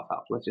typical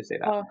self-help. Let's just say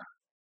that. Oh,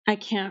 I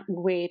can't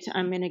wait.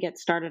 I'm going to get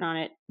started on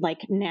it like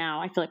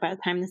now. I feel like by the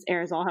time this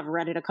airs, I'll have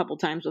read it a couple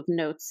times with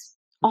notes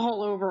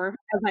all over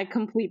as I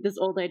complete this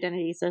old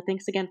identity. So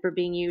thanks again for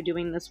being you,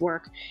 doing this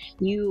work.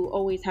 You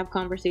always have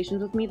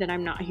conversations with me that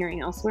I'm not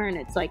hearing elsewhere. And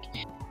it's like,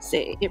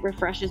 it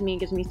refreshes me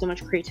and gives me so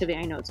much creativity.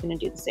 I know it's going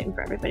to do the same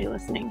for everybody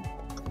listening.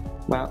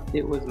 Well,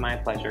 it was my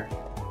pleasure.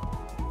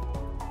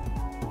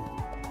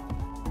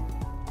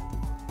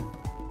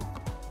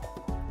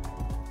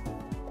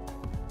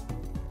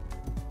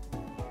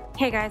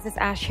 Hey guys, it's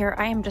Ash here.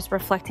 I am just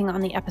reflecting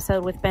on the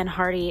episode with Ben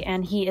Hardy,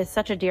 and he is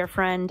such a dear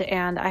friend,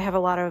 and I have a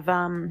lot of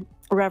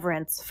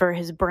reverence for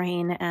his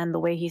brain and the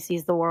way he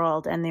sees the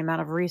world and the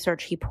amount of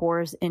research he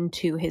pours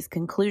into his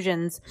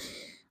conclusions.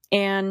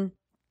 And,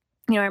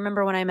 I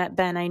remember when I met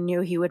Ben, I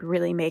knew he would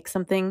really make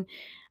something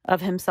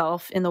of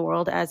himself in the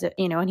world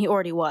and he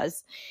already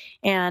was.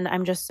 And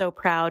I'm just so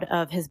proud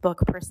of his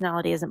book,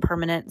 Personality Isn't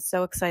Permanent.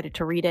 So excited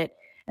to read it,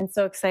 and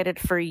so excited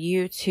for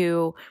you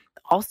to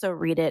also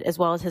read it, as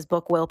well as his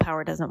book,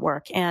 Willpower Doesn't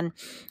Work. And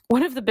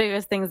one of the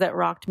biggest things that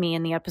rocked me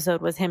in the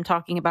episode was him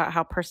talking about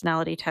how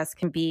personality tests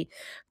can be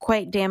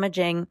quite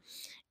damaging.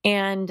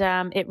 And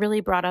it really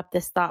brought up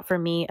this thought for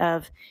me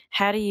of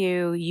how do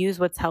you use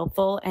what's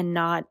helpful and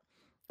not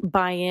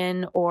buy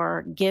in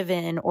or give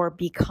in or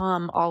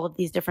become all of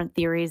these different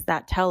theories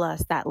that tell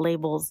us that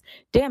labels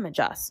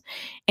damage us.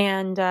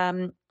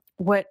 And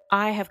what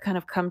I have kind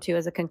of come to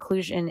as a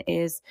conclusion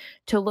is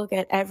to look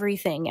at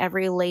everything,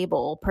 every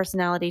label,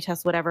 personality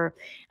test, whatever,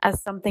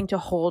 as something to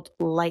hold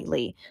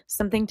lightly,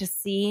 something to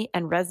see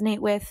and resonate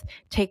with,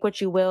 take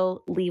what you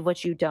will, leave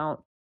what you don't.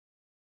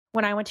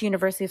 When I went to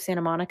University of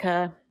Santa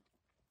Monica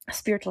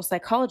spiritual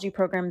psychology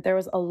program, there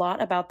was a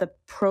lot about the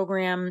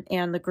program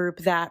and the group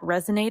that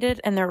resonated,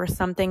 and there were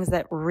some things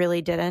that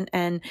really didn't.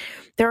 And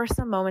there were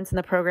some moments in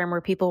the program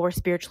where people were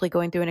spiritually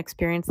going through an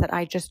experience that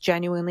I just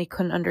genuinely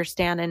couldn't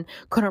understand and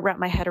couldn't wrap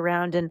my head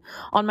around. And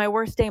on my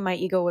worst day, my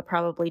ego would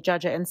probably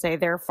judge it and say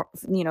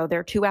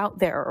they're too out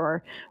there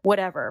or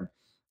whatever.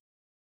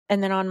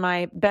 And then on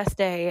my best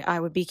day,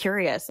 I would be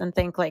curious and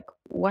think like,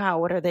 wow,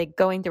 what are they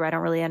going through? I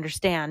don't really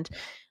understand.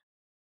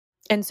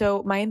 And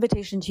so my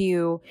invitation to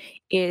you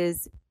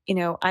is,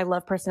 I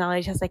love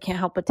personality tests. I can't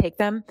help but take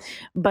them,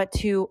 but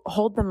to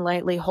hold them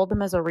lightly, hold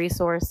them as a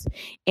resource,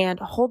 and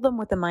hold them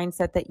with the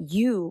mindset that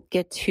you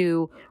get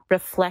to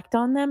reflect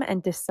on them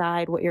and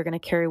decide what you're going to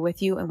carry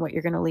with you and what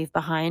you're going to leave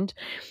behind.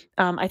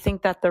 I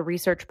think that the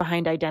research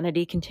behind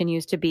identity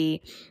continues to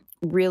be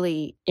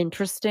really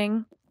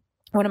interesting.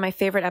 One of my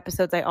favorite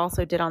episodes I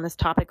also did on this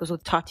topic was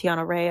with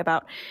Tatiana Ray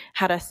about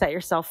how to set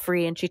yourself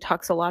free. And she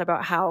talks a lot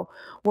about how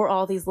we're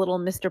all these little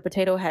Mr.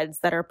 Potato Heads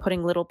that are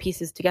putting little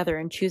pieces together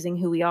and choosing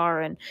who we are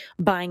and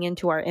buying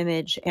into our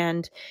image.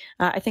 And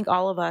I think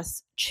all of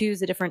us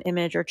choose a different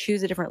image or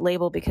choose a different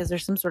label because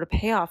there's some sort of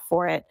payoff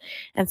for it.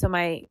 And so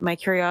my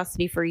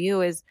curiosity for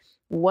you is,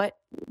 what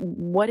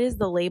is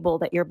the label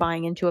that you're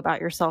buying into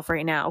about yourself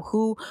right now?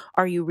 Who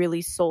are you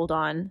really sold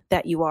on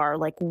that you are?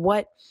 Like,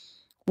 what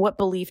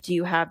belief do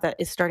you have that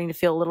is starting to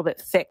feel a little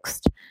bit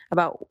fixed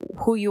about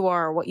who you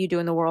are, what you do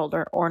in the world,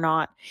 or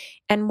not?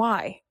 And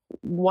why?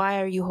 Why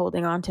are you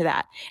holding on to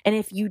that? And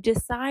if you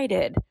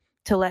decided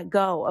to let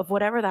go of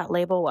whatever that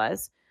label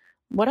was,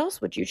 what else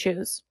would you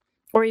choose?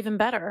 Or even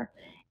better,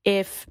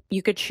 if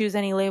you could choose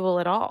any label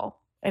at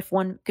all, if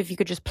you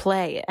could just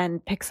play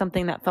and pick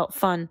something that felt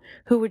fun,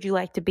 who would you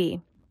like to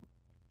be?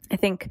 I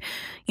think,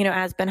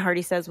 as Ben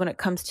Hardy says, when it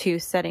comes to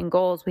setting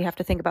goals, we have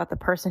to think about the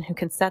person who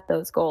can set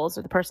those goals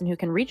or the person who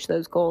can reach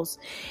those goals.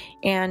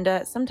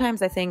 And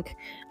sometimes I think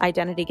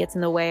identity gets in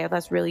the way of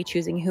us really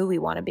choosing who we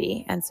want to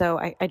be. And so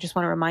I just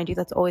want to remind you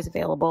that's always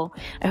available.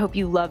 I hope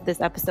you love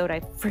this episode. I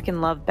freaking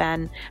love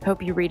Ben. I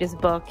hope you read his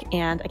book,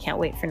 and I can't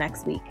wait for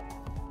next week.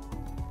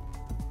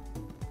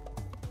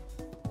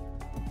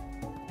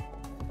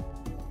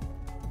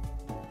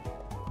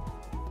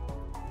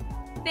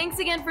 Thanks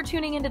again for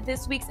tuning into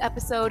this week's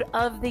episode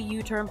of the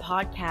U-Turn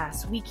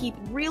Podcast. We keep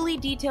really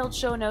detailed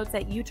show notes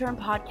at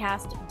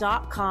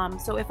uturnpodcast.com.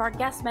 So if our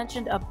guest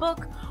mentioned a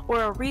book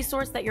or a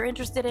resource that you're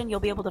interested in, you'll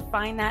be able to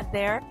find that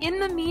there. In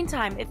the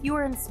meantime, if you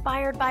were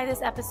inspired by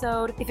this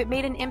episode, if it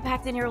made an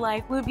impact in your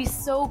life, we would be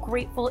so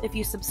grateful if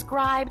you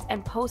subscribed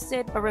and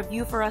posted a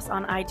review for us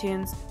on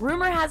iTunes.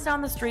 Rumor has it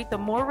on the street, the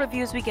more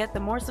reviews we get, the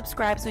more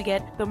subscribes we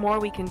get, the more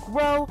we can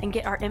grow and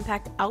get our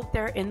impact out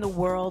there in the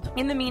world.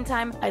 In the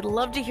meantime, I'd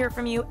love to hear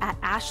from you at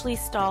Ashley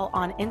Stahl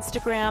on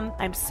Instagram.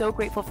 I'm so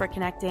grateful for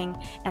connecting,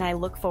 and I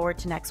look forward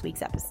to next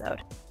week's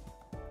episode.